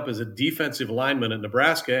wound up as a defensive lineman at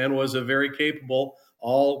Nebraska and was a very capable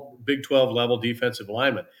all Big 12 level defensive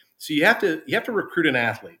lineman. So you have to recruit an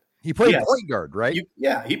athlete. He played point guard, right?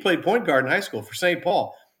 He played point guard in high school for St.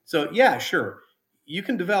 Paul. So, yeah, sure. You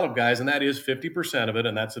can develop guys, and that is 50% of it,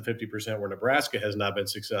 and that's the 50% where Nebraska has not been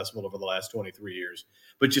successful over the last 23 years.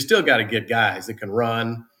 But you still got to get guys that can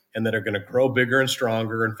run and that are going to grow bigger and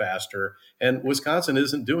stronger and faster, and Wisconsin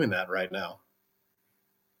isn't doing that right now.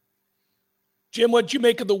 Jim, what'd you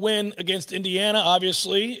make of the win against Indiana?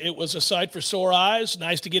 Obviously, it was a sight for sore eyes.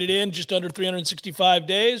 Nice to get it in just under 365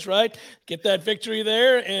 days, right? Get that victory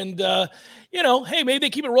there. And, hey, maybe they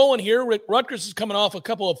keep it rolling here. Rutgers is coming off a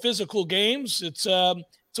couple of physical games. It's a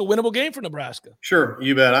winnable game for Nebraska. Sure,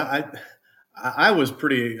 you bet. I was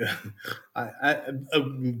pretty a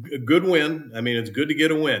good win. I mean, it's good to get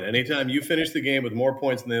a win. Anytime you finish the game with more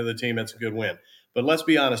points than the other team, that's a good win. But let's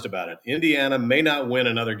be honest about it. Indiana may not win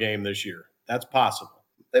another game this year. That's possible.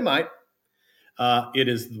 They might. It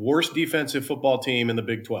is the worst defensive football team in the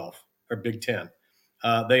Big 12 or Big 10.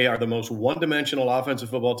 They are the most one-dimensional offensive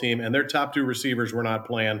football team, and their top 2 receivers were not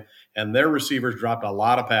playing, and their receivers dropped a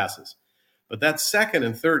lot of passes. But that second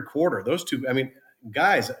and third quarter, those two,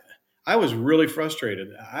 guys, I was really frustrated.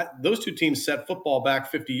 Those 2 teams set football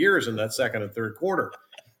back 50 years in that second and third quarter.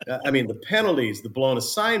 The penalties, the blown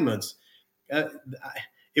assignments,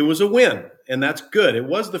 it was a win, and that's good. It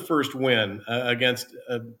was the first win against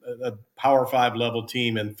a Power 5 level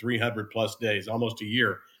team in 300-plus days, almost a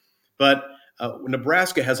year. But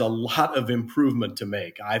Nebraska has a lot of improvement to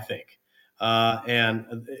make, I think.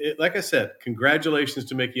 Like I said, congratulations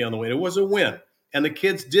to Mickey on the win. It was a win, and the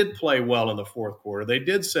kids did play well in the fourth quarter. They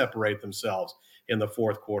did separate themselves in the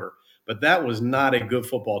fourth quarter. But that was not a good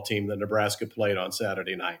football team that Nebraska played on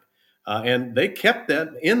Saturday night. And they kept that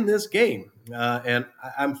in this game. And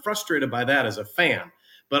I'm frustrated by that as a fan.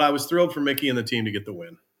 But I was thrilled for Mickey and the team to get the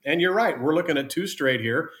win. And you're right. We're looking at 2 straight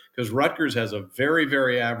here because Rutgers has a very,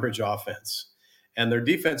 very average offense. And their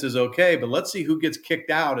defense is okay. But let's see who gets kicked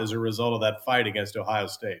out as a result of that fight against Ohio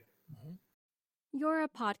State. You're a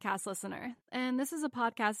podcast listener, and this is a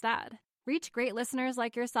podcast ad. Reach great listeners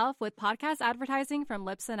like yourself with podcast advertising from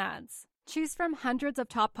Libsyn Ads. Choose from hundreds of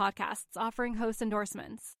top podcasts offering host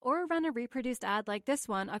endorsements, or run a reproduced ad like this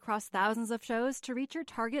one across thousands of shows to reach your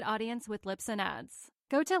target audience with Libsyn Ads.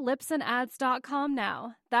 Go to libsynads.com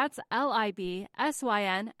now. That's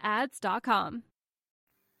LIBSYN ads.com.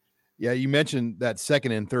 Yeah, you mentioned that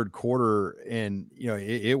second and third quarter, and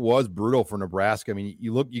it was brutal for Nebraska. I mean,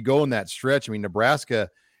 you go in that stretch. I mean, Nebraska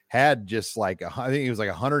had just like I think it was like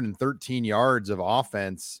 113 yards of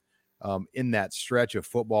offense in that stretch of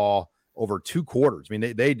football over 2 quarters. I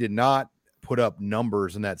mean, they did not put up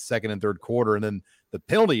numbers in that second and third quarter, and then the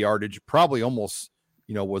penalty yardage probably almost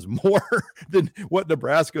was more than what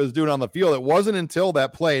Nebraska was doing on the field. It wasn't until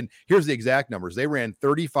that play, and here's the exact numbers. They ran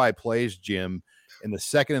 35 plays, Jim, in the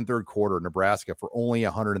second and third quarter, Nebraska, for only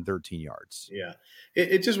 113 yards. Yeah,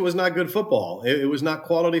 it just was not good football. It was not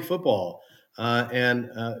quality football,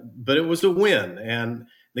 but it was a win. And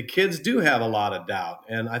the kids do have a lot of doubt,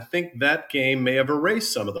 and I think that game may have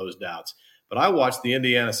erased some of those doubts. But I watched the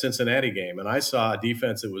Indiana-Cincinnati game, and I saw a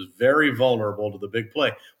defense that was very vulnerable to the big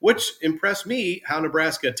play, which impressed me how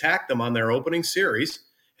Nebraska attacked them on their opening series,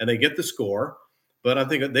 and they get the score. But I'm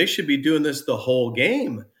thinking they should be doing this the whole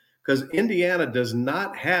game, because Indiana does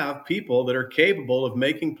not have people that are capable of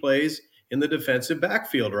making plays in the defensive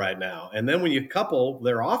backfield right now. And then when you couple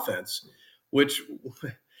their offense, which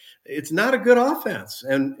it's not a good offense,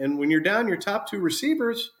 and when you're down your top 2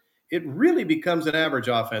 receivers, it really becomes an average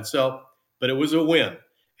offense. But it was a win.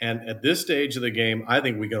 And at this stage of the game, I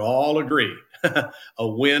think we can all agree a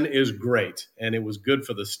win is great. And it was good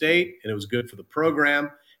for the state, and it was good for the program.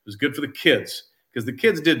 It was good for the kids, because the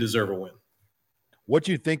kids did deserve a win. What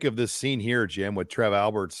do you think of this scene here, Jim, with Trev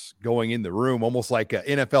Alberts going in the room, almost like an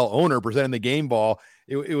NFL owner presenting the game ball?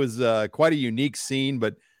 It was quite a unique scene,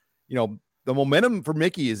 but, the momentum for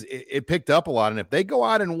Mickey it picked up a lot. And if they go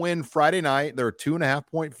out and win Friday night, they're a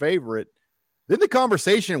 2.5-point favorite. Then the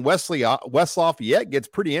conversation in West Lafayette gets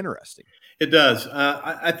pretty interesting. It does.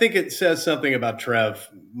 I think it says something about Trev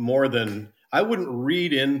more than – I wouldn't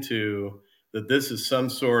read into that this is some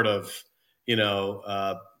sort of,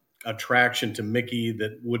 attraction to Mickey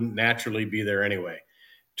that wouldn't naturally be there anyway.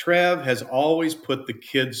 Trev has always put the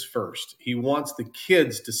kids first. He wants the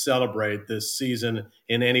kids to celebrate this season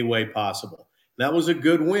in any way possible. That was a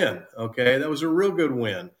good win, okay? That was a real good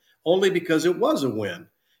win, only because it was a win.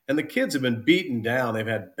 And the kids have been beaten down. They've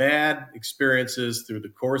had bad experiences through the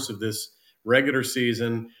course of this regular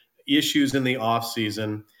season, issues in the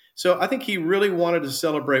offseason. So I think he really wanted to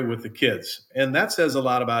celebrate with the kids, and that says a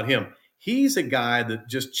lot about him. He's a guy that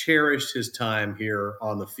just cherished his time here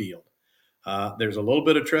on the field. There's a little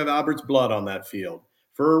bit of Trev Alberts' blood on that field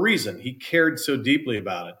for a reason. He cared so deeply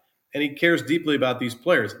about it, and he cares deeply about these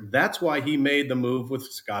players. That's why he made the move with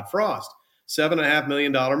Scott Frost, $7.5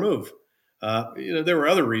 million move. There were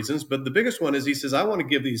other reasons, but the biggest one is he says, I want to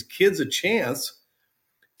give these kids a chance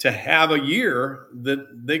to have a year that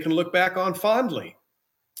they can look back on fondly.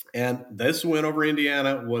 And this win over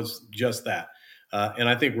Indiana was just that. And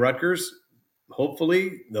I think Rutgers,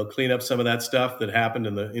 hopefully, they'll clean up some of that stuff that happened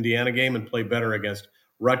in the Indiana game and play better against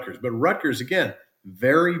Rutgers. But Rutgers, again,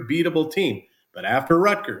 very beatable team. But after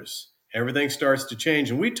Rutgers, everything starts to change.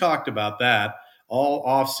 And we talked about that all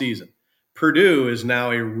off season. Purdue is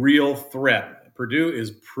now a real threat. Purdue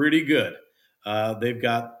is pretty good. They've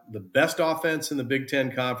got the best offense in the Big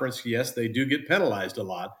Ten Conference. Yes, they do get penalized a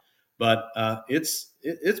lot, but it's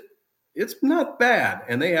not bad.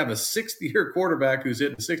 And they have a sixth-year quarterback who's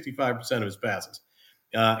hitting 65% of his passes.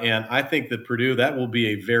 And I think that Purdue, that will be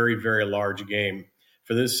a very, very large game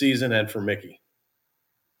for this season and for Mickey.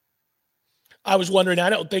 I was wondering, I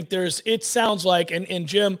don't think it sounds like, and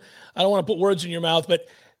Jim, I don't want to put words in your mouth, but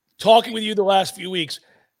talking with you the last few weeks,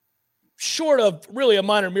 short of really a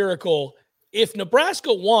minor miracle, if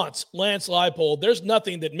Nebraska wants Lance Leipold, there's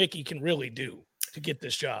nothing that Mickey can really do to get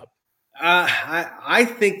this job. I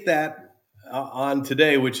think that on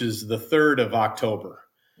today, which is the 3rd of October,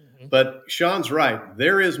 but Sean's right.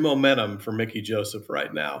 There is momentum for Mickey Joseph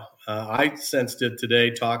right now. I sensed it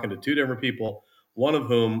today talking to 2 different people, one of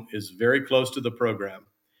whom is very close to the program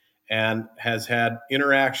and has had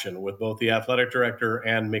interaction with both the athletic director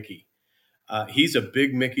and Mickey. He's a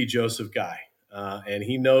big Mickey Joseph guy, and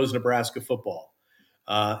he knows Nebraska football.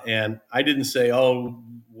 And I didn't say, oh,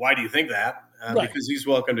 why do you think that? Right. Because he's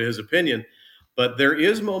welcome to his opinion. But there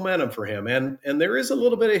is momentum for him, and there is a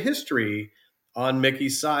little bit of history on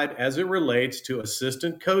Mickey's side as it relates to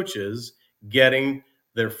assistant coaches getting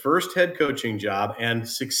their first head coaching job and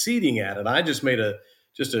succeeding at it. I just made a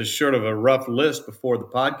sort of a rough list before the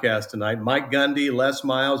podcast tonight. Mike Gundy, Les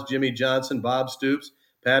Miles, Jimmy Johnson, Bob Stoops,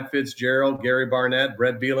 Pat Fitzgerald, Gary Barnett,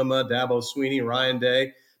 Brett Bielema, Dabo Sweeney, Ryan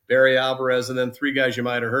Day, Barry Alvarez, and then 3 guys you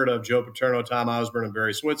might have heard of, Joe Paterno, Tom Osborne, and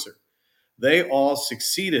Barry Switzer. They all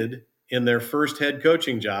succeeded in their first head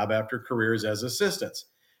coaching job after careers as assistants.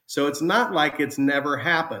 So it's not like it's never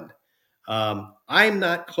happened. I'm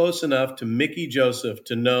not close enough to Mickey Joseph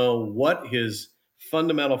to know what his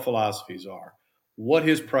fundamental philosophies are, what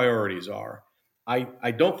his priorities are.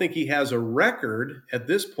 I don't think he has a record at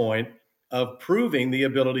this point of proving the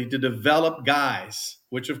ability to develop guys,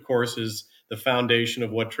 which of course is the foundation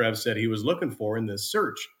of what Trev said he was looking for in this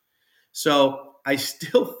search. So I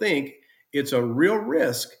still think it's a real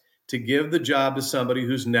risk to give the job to somebody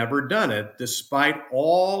who's never done it, despite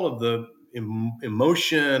all of the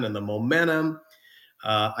emotion and the momentum.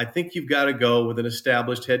 I think you've got to go with an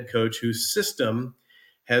established head coach whose system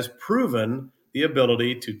has proven the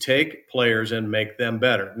ability to take players and make them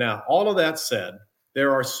better. Now, all of that said,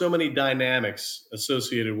 there are so many dynamics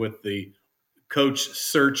associated with the coach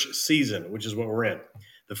search season, which is what we're in.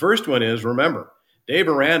 The first one is, remember, Dave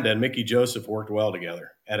Aranda and Mickey Joseph worked well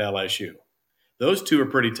together at LSU. Those two are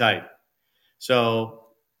pretty tight. So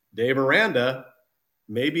Dave Aranda,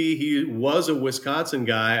 maybe he was a Wisconsin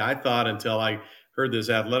guy, I thought, until I heard this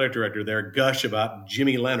athletic director there gush about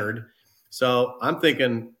Jimmy Leonard. So I'm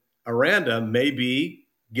thinking Aranda may be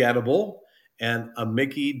gettable, and a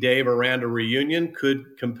Mickey-Dave Aranda reunion could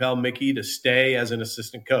compel Mickey to stay as an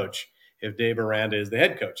assistant coach if Dave Aranda is the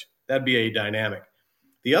head coach. That'd be a dynamic.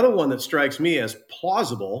 The other one that strikes me as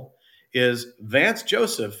plausible is Vance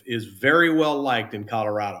Joseph is very well liked in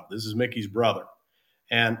Colorado. This is Mickey's brother.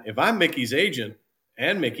 And if I'm Mickey's agent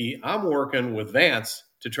and Mickey, I'm working with Vance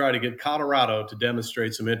to try to get Colorado to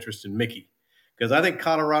demonstrate some interest in Mickey. Because I think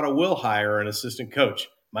Colorado will hire an assistant coach.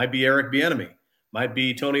 Might be Eric Bieniemy, might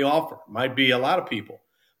be Tony Alford, might be a lot of people.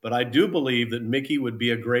 But I do believe that Mickey would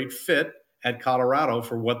be a great fit at Colorado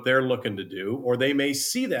for what they're looking to do, or they may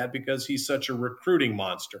see that because he's such a recruiting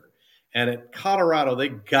monster. And at Colorado, they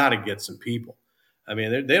got to get some people. I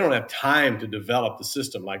mean, they don't have time to develop the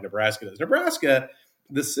system like Nebraska does. Nebraska,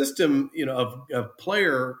 the system, of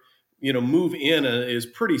player, move in is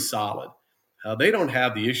pretty solid. They don't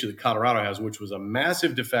have the issue that Colorado has, which was a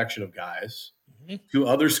massive defection of guys to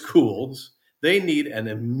other schools. They need an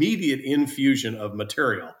immediate infusion of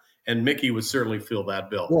material, and Mickey would certainly fill that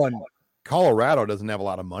bill. Well, Colorado doesn't have a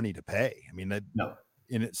lot of money to pay. I mean, no.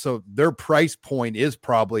 So their price point is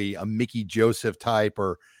probably a Mickey Joseph type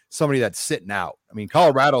or somebody that's sitting out. I mean,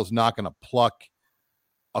 Colorado's not going to pluck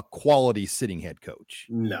a quality sitting head coach.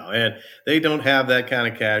 No, and they don't have that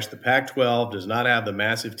kind of cash. The Pac-12 does not have the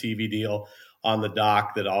massive TV deal on the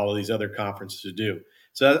dock that all of these other conferences do.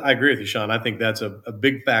 So I agree with you, Sean. I think that's a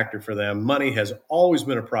big factor for them. Money has always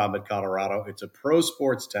been a problem at Colorado. It's a pro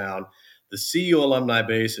sports town. The CU alumni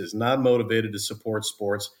base is not motivated to support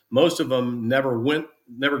sports. Most of them never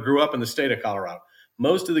grew up in the state of Colorado.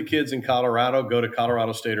 Most of the kids in Colorado go to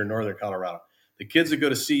Colorado State or Northern Colorado. The kids that go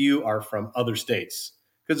to CU are from other states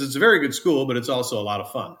because it's a very good school, but it's also a lot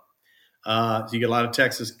of fun. So you get a lot of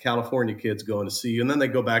Texas, California kids going to CU, and then they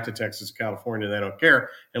go back to Texas, California, and they don't care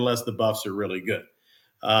unless the Buffs are really good.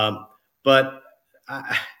 But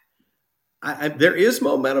there is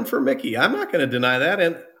momentum for Mickey. I'm not going to deny that.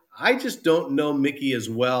 And I just don't know Mickey as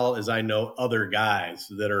well as I know other guys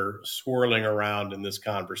that are swirling around in this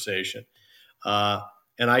conversation.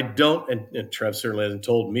 And I don't, and Trev certainly hasn't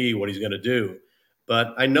told me what he's going to do,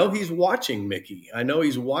 but I know he's watching Mickey. I know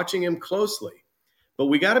he's watching him closely. But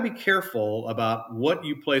we got to be careful about what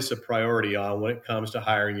you place a priority on when it comes to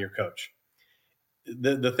hiring your coach.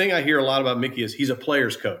 The thing I hear a lot about Mickey is he's a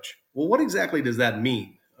player's coach. Well, what exactly does that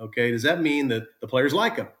mean? Okay, does that mean that the players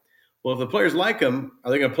like him? Well, if the players like him, are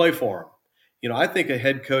they going to play for him? I think a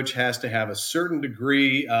head coach has to have a certain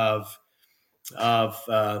degree of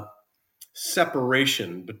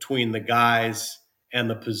separation between the guys and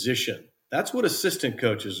the position. That's what assistant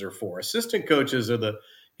coaches are for. Assistant coaches are the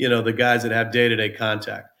guys that have day-to-day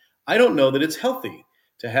contact. I don't know that it's healthy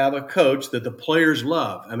to have a coach that the players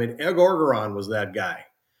love. I mean, Ed Orgeron was that guy.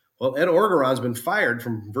 Well, Ed Orgeron's been fired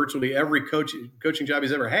from virtually every coaching job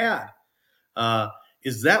he's ever had.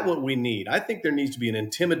 Is that what we need? I think there needs to be an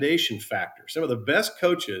intimidation factor. Some of the best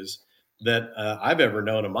coaches that I've ever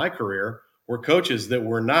known in my career were coaches that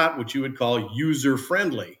were not what you would call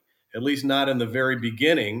user-friendly, at least not in the very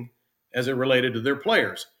beginning as it related to their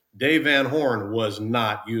players. Dave Van Horn was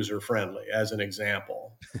not user-friendly, as an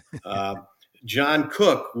example. John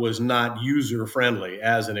Cook was not user-friendly,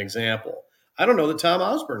 as an example. I don't know that Tom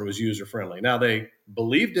Osborne was user-friendly. Now, they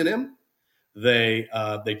believed in him. They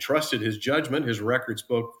trusted his judgment. His record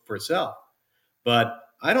spoke for itself. But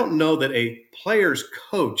I don't know that a player's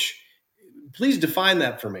coach – please define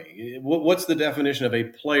that for me. What's the definition of a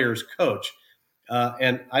player's coach?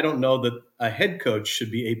 And I don't know that a head coach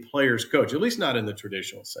should be a player's coach, at least not in the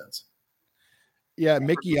traditional sense. Yeah,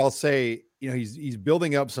 Mickey, I'll say, he's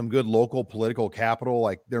building up some good local political capital.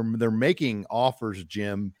 Like they're making offers,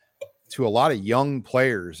 Jim, to a lot of young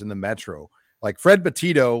players in the Metro. Like Fred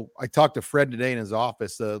Petito, I talked to Fred today in his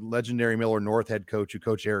office, the legendary Miller North head coach who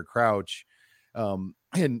coached Eric Crouch.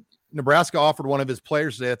 And Nebraska offered one of his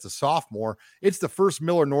players today. It's a sophomore. It's the first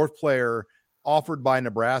Miller North player offered by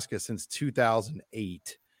Nebraska since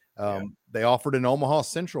 2008. They offered an Omaha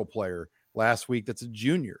Central player last week that's a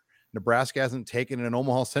junior. Nebraska hasn't taken an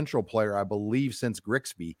Omaha Central player, I believe, since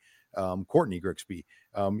Grigsby, Courtney Grigsby.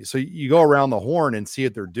 So you go around the horn and see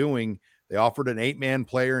what they're doing. They offered an 8-man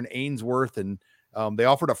player in Ainsworth, and they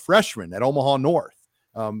offered a freshman at Omaha North,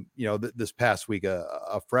 this past week,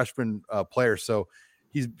 a freshman player. So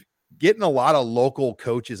he's getting a lot of local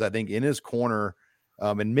coaches, I think, in his corner.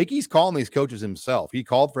 And Mickey's calling these coaches himself. He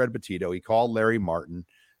called Fred Petito. He called Larry Martin.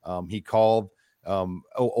 He called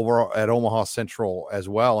over at Omaha Central as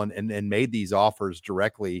well, and made these offers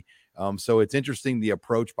directly. So it's interesting, the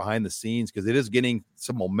approach behind the scenes, because it is getting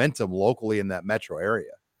some momentum locally in that metro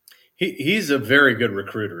area. He's a very good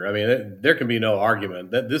recruiter. I mean, there can be no argument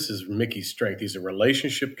that this is Mickey's strength. He's a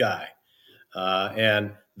relationship guy.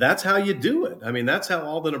 And that's how you do it. I mean, that's how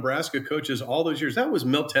all the Nebraska coaches all those years, that was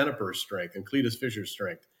Milt Tenneper's strength and Cletus Fisher's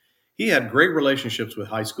strength. He had great relationships with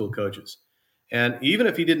high school coaches. And even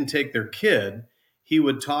if he didn't take their kid, he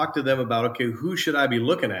would talk to them about, okay, who should I be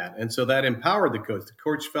looking at? And so that empowered the coach. The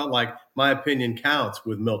coach felt like my opinion counts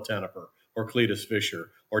with Milt Tenneper or Cletus Fisher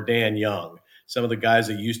or Dan Young, some of the guys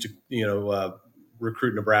that used to,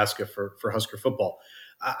 recruit Nebraska for Husker football.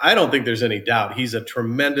 I don't think there's any doubt. He's a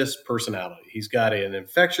tremendous personality. He's got an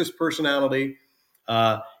infectious personality.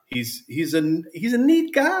 He's a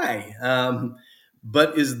neat guy.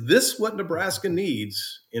 But is this what Nebraska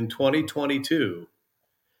needs in 2022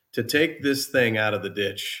 to take this thing out of the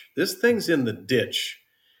ditch? This thing's in the ditch,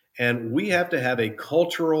 and we have to have a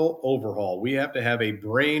cultural overhaul. We have to have a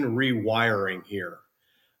brain rewiring here.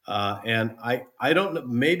 And I don't know,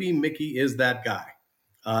 maybe Mickey is that guy.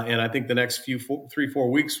 And I think the next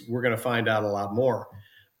 3-4 weeks, we're going to find out a lot more.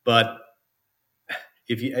 But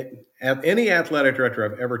if you, any athletic director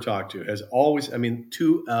I've ever talked to has always,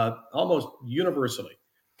 almost universally,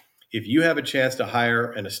 if you have a chance to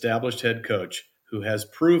hire an established head coach who has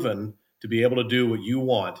proven to be able to do what you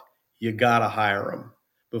want, you got to hire him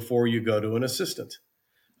before you go to an assistant.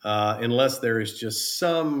 Unless there is just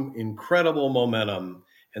some incredible momentum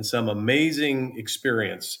and some amazing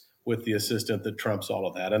experience with the assistant that trumps all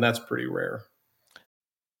of that. And that's pretty rare.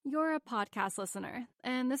 You're a podcast listener,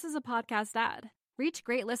 and this is a podcast ad. Reach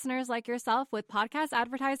great listeners like yourself with podcast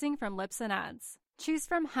advertising from Libsyn Ads. Choose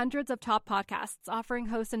from hundreds of top podcasts offering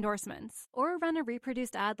host endorsements, or run a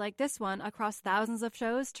reproduced ad like this one across thousands of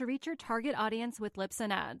shows to reach your target audience with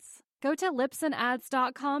Libsyn Ads. Go to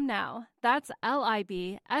libsynads.com now. That's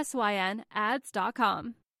LIBSYN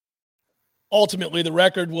ads.com. Ultimately, the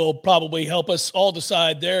record will probably help us all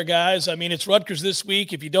decide there, guys. I mean, it's Rutgers this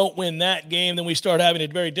week. If you don't win that game, then we start having a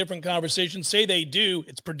very different conversation. Say they do.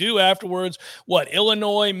 It's Purdue afterwards. What,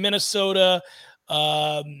 Illinois, Minnesota,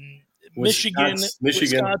 Michigan,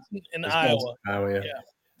 Wisconsin, and Iowa.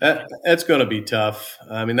 Yeah. That's going to be tough.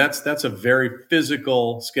 I mean, that's a very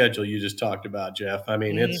physical schedule you just talked about, Jeff. I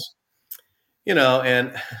mean, it's,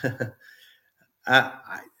 and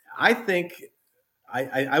I think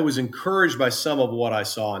I was encouraged by some of what I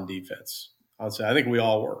saw on defense. I would say I think we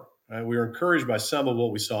all were. Right? We were encouraged by some of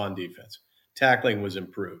what we saw on defense. Tackling was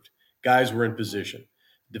improved. Guys were in position.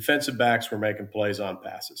 Defensive backs were making plays on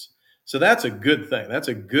passes. So that's a good thing. That's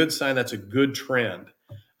a good sign. That's a good trend.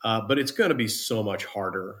 But it's going to be so much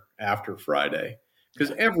harder after Friday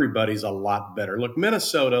because everybody's a lot better. Look,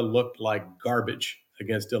 Minnesota looked like garbage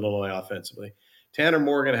against Illinois offensively. Tanner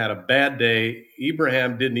Morgan had a bad day.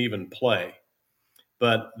 Ibrahim didn't even play.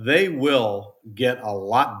 But they will get a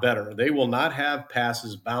lot better. They will not have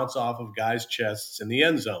passes bounce off of guys' chests in the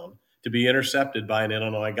end zone to be intercepted by an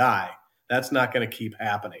Illinois guy. That's not going to keep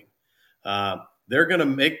happening.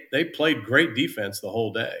 They played great defense the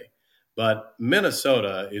whole day, but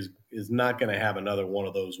Minnesota is not going to have another one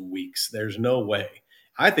of those weeks. There's no way.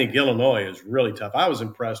 I think Illinois is really tough. I was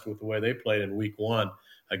impressed with the way they played in week 1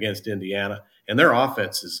 against Indiana, and their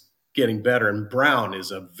offense is getting better, and Brown is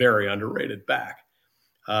a very underrated back.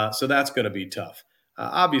 So that's going to be tough.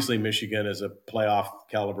 Obviously, Michigan is a playoff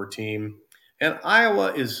caliber team, and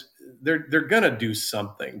Iowa they're going to do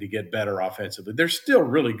something to get better offensively. They're still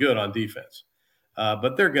really good on defense,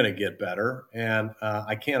 but they're going to get better. And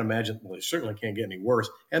I can't imagine, well, they certainly can't get any worse.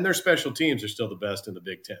 And their special teams are still the best in the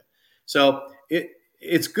Big Ten. So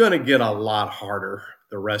it's going to get a lot harder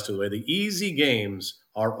the rest of the way. The easy games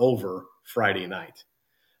are over Friday night,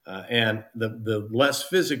 and the less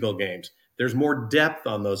physical games. There's more depth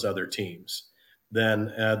on those other teams than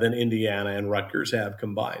Indiana and Rutgers have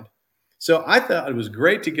combined. So I thought it was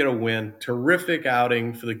great to get a win, terrific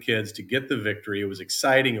outing for the kids to get the victory. It was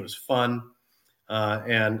exciting. It was fun.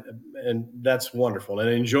 And that's wonderful.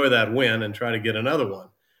 And enjoy that win and try to get another one.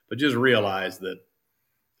 But just realize that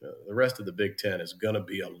the rest of the Big Ten is going to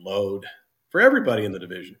be a load for everybody in the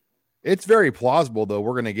division. It's very plausible, though,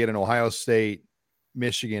 we're going to get an Ohio State,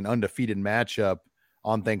 Michigan undefeated matchup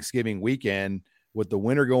on Thanksgiving weekend with the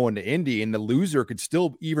winner going to Indy, and the loser could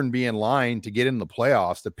still even be in line to get in the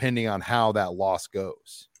playoffs, depending on how that loss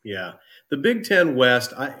goes. Yeah. The Big Ten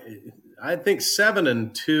West, I think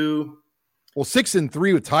 7-2. Well,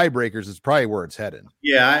 6-3 with tiebreakers is probably where it's headed.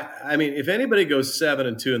 Yeah. I mean, if anybody goes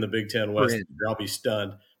 7-2 in the Big Ten West, I'll be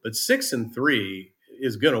stunned. But 6-3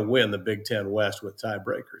 is going to win the Big Ten West with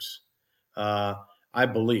tiebreakers. I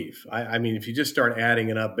believe. I mean, if you just start adding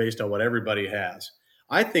it up based on what everybody has,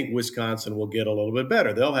 I think Wisconsin will get a little bit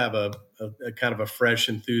better. They'll have a kind of a fresh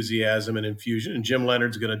enthusiasm and infusion, and Jim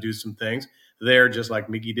Leonard's going to do some things there, just like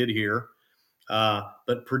Mickey did here.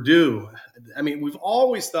 But Purdue, I mean, we've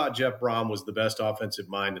always thought Jeff Brom was the best offensive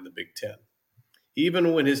mind in the Big Ten.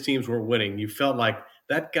 Even when his teams were winning, you felt like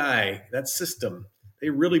that guy, that system, they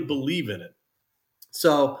really believe in it.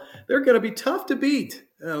 So they're going to be tough to beat.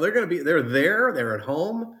 They're there. They're at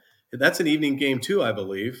home. That's an evening game too, I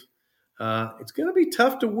believe. It's going to be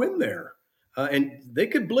tough to win there. And they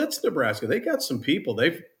could blitz Nebraska. They got some people.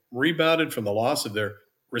 They've rebounded from the loss of their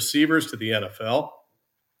receivers to the NFL.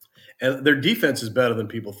 And their defense is better than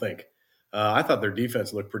people think. I thought their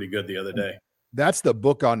defense looked pretty good the other day. That's the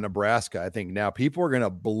book on Nebraska. I think now people are going to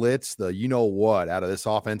blitz the you-know-what out of this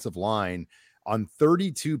offensive line. On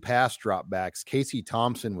 32 pass dropbacks, Casey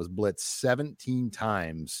Thompson was blitzed 17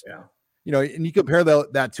 times. Yeah. You know, and you compare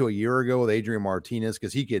that to a year ago with Adrian Martinez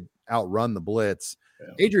because he could outrun the blitz.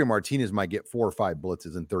 Yeah. Adrian Martinez might get 4 or 5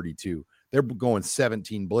 blitzes in 32. They're going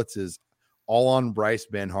 17 blitzes, all on Bryce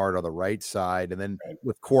Benhart on the right side. And then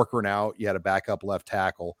with Corcoran out, you had a backup left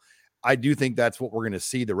tackle. I do think that's what we're going to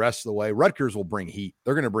see the rest of the way. Rutgers will bring heat.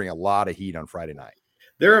 They're going to bring a lot of heat on Friday night.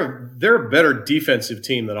 They're a better defensive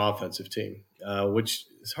team than offensive team, which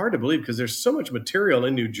is hard to believe because there's so much material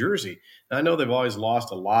in New Jersey. And I know they've always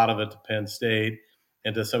lost a lot of it to Penn State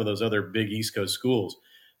and to some of those other big East Coast schools,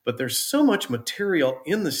 but there's so much material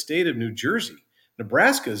in the state of New Jersey.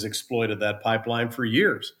 Nebraska has exploited that pipeline for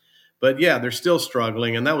years. But, yeah, they're still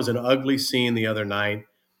struggling, and that was an ugly scene the other night.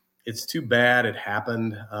 It's too bad it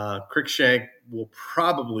happened. Cruikshank will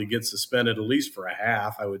probably get suspended at least for a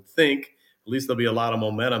half, I would think. At least there'll be a lot of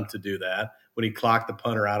momentum to do that when he clocked the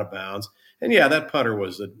punter out of bounds. And, yeah, that punter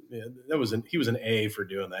he was an A for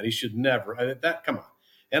doing that. He should never come on.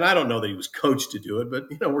 And I don't know that he was coached to do it, but,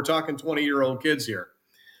 we're talking 20-year-old kids here.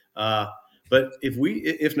 But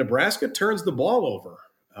if Nebraska turns the ball over,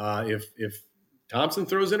 if Thompson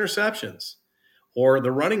throws interceptions or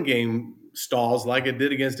the running game stalls like it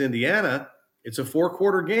did against Indiana, it's a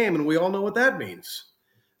 4-quarter game, and we all know what that means.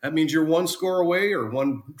 That means you're one score away or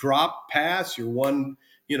one drop pass, you're one,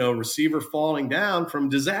 receiver falling down from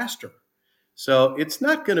disaster. So it's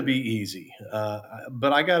not going to be easy.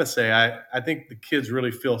 But I got to say, I think the kids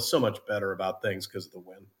really feel so much better about things because of the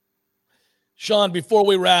win. Sean, before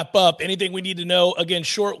we wrap up, anything we need to know? Again,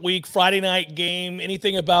 short week, Friday night game,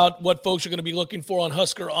 anything about what folks are going to be looking for on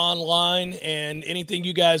Husker Online and anything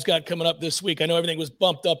you guys got coming up this week? I know everything was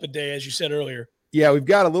bumped up a day, as you said earlier. Yeah, we've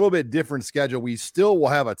got a little bit different schedule. We still will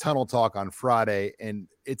have a Tunnel Talk on Friday, and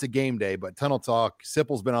it's a game day, but Tunnel Talk,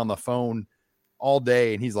 Sipple's been on the phone all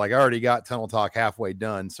day, and he's like, I already got Tunnel Talk halfway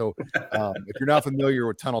done. So if you're not familiar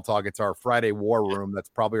with Tunnel Talk, it's our Friday war room. That's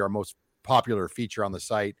probably our most popular feature on the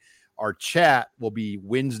site. Our chat will be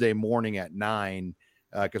Wednesday morning at 9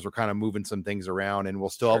 because we're kind of moving some things around, and we'll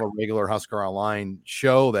still have a regular Husker Online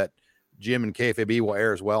show that Jim and KFAB will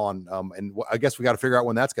air as well on. And I guess we got to figure out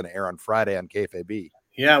when that's going to air on Friday on KFAB.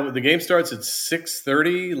 Yeah, the game starts at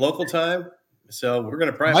 6:30 local time, so we're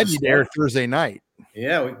going to probably might need to air Thursday night.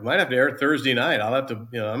 Yeah, we might have to air Thursday night. I'll have to,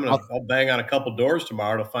 I'll bang on a couple doors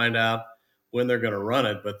tomorrow to find out when they're going to run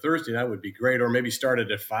it, but Thursday night would be great, or maybe start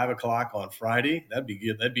it at 5:00 on Friday. That'd be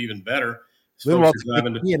good. That'd be even better. Being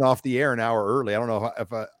off the air an hour early. I don't know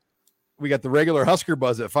if we got the regular Husker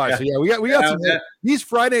buzz at 5. Yeah. So yeah, we got some. These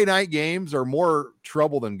Friday night games are more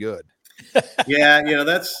trouble than good. Yeah,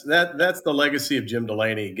 that's the legacy of Jim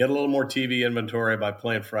Delaney. Get a little more TV inventory by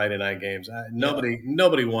playing Friday night games.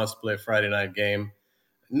 Nobody wants to play a Friday night game.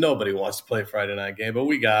 Nobody wants to play a Friday night game, but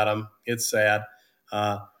we got them. It's sad.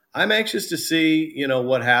 I'm anxious to see,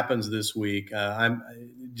 what happens this week. I'm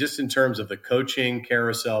just in terms of the coaching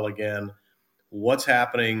carousel again, what's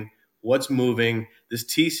happening, what's moving. This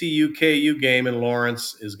TCU-KU game in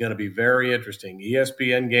Lawrence is going to be very interesting.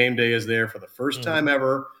 ESPN Game Day is there for the first time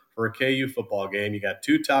ever for a KU football game. You got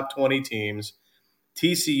 2 top 20 teams.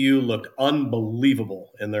 TCU looked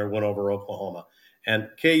unbelievable in their win over Oklahoma. And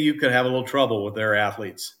KU could have a little trouble with their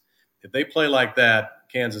athletes. If they play like that,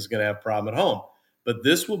 Kansas is going to have a problem at home. But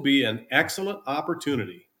this will be an excellent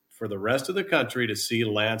opportunity for the rest of the country to see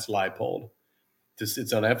Lance Leipold.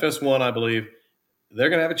 It's on FS1, I believe. They're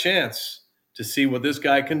going to have a chance to see what this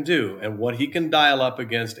guy can do and what he can dial up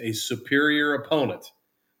against a superior opponent.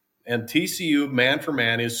 And TCU, man for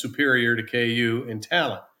man, is superior to KU in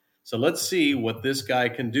talent. So let's see what this guy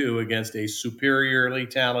can do against a superiorly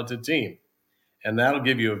talented team. And that'll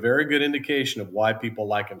give you a very good indication of why people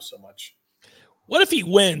like him so much. What if he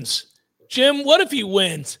wins? Jim, what if he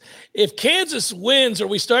wins? If Kansas wins, are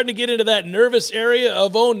we starting to get into that nervous area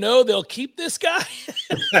of, oh, no, they'll keep this guy?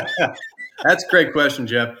 That's a great question,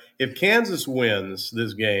 Jeff. If Kansas wins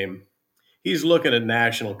this game, he's looking at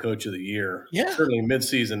National Coach of the Year. Yeah. Certainly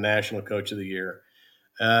midseason National Coach of the Year.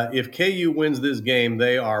 If KU wins this game,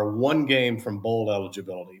 they are 1 game from bowl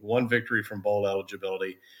eligibility, 1 victory from bowl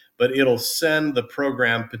eligibility. But it'll send the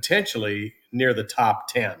program potentially near the top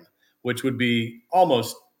 10, which would be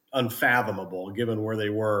almost unfathomable given where they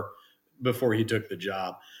were before he took the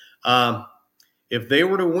job. If they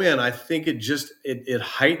were to win, I think it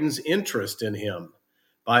heightens interest in him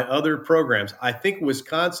by other programs. I think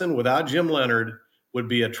Wisconsin without Jim Leonhard would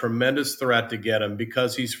be a tremendous threat to get him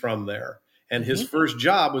because he's from there. And his first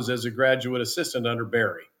job was as a graduate assistant under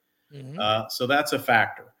Barry. So that's a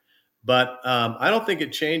factor. But I don't think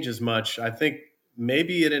it changes much. I think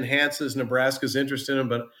maybe it enhances Nebraska's interest in him,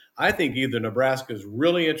 but I think either Nebraska is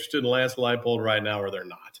really interested in Lance Leipold right now or they're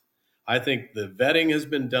not. I think the vetting has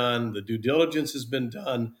been done, the due diligence has been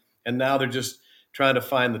done, and now they're just trying to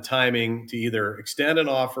find the timing to either extend an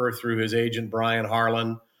offer through his agent, Brian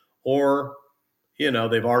Harlan, or,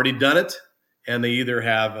 they've already done it, and they either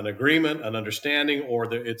have an agreement, an understanding,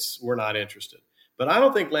 or we're not interested. But I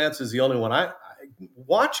don't think Lance is the only one. I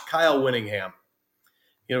watch Kyle Whittingham.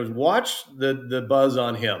 Watch the buzz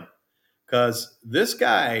on him because this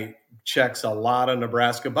guy checks a lot of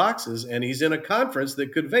Nebraska boxes, and he's in a conference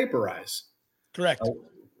that could vaporize. Correct.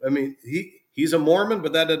 I mean, he's a Mormon,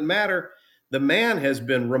 but that doesn't matter. The man has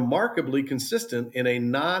been remarkably consistent in a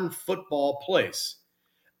non-football place.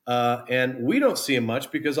 And we don't see him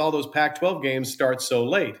much because all those Pac-12 games start so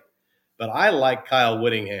late. But I like Kyle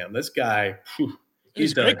Whittingham. This guy,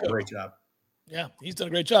 he's done a great job. Yeah, he's done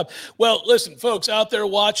a great job. Well, listen, folks out there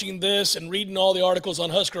watching this and reading all the articles on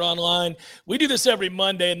Husker Online, we do this every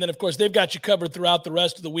Monday, and then, of course, they've got you covered throughout the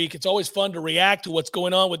rest of the week. It's always fun to react to what's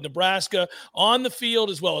going on with Nebraska on the field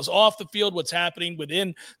as well as off the field, what's happening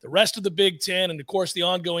within the rest of the Big Ten, and, of course, the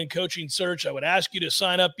ongoing coaching search. I would ask you to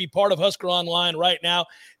sign up, be part of Husker Online right now.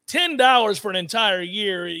 $10 for an entire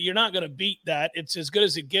year, you're not going to beat that. It's as good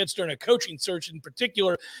as it gets during a coaching search in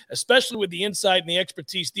particular, especially with the insight and the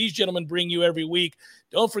expertise these gentlemen bring you every week.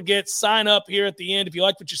 Don't forget, sign up here at the end. If you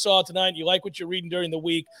like what you saw tonight, you like what you're reading during the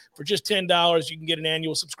week, for just $10, you can get an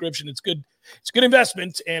annual subscription. It's good. It's a good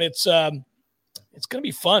investment, and it's going to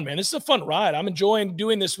be fun, man. This is a fun ride. I'm enjoying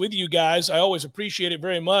doing this with you guys. I always appreciate it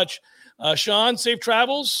very much. Sean, safe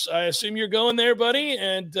travels. I assume you're going there, buddy.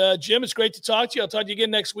 And Jim, it's great to talk to you. I'll talk to you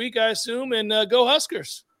again next week, I assume. And go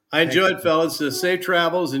Huskers. I enjoyed, fellas. Safe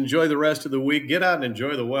travels. Enjoy the rest of the week. Get out and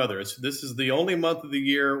enjoy the weather. This is the only month of the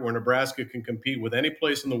year where Nebraska can compete with any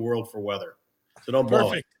place in the world for weather. So don't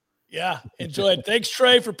blow it. Yeah, enjoy it. Thanks,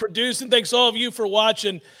 Trey, for producing. Thanks all of you for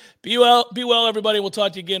watching. Be well, everybody. We'll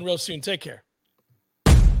talk to you again real soon. Take care.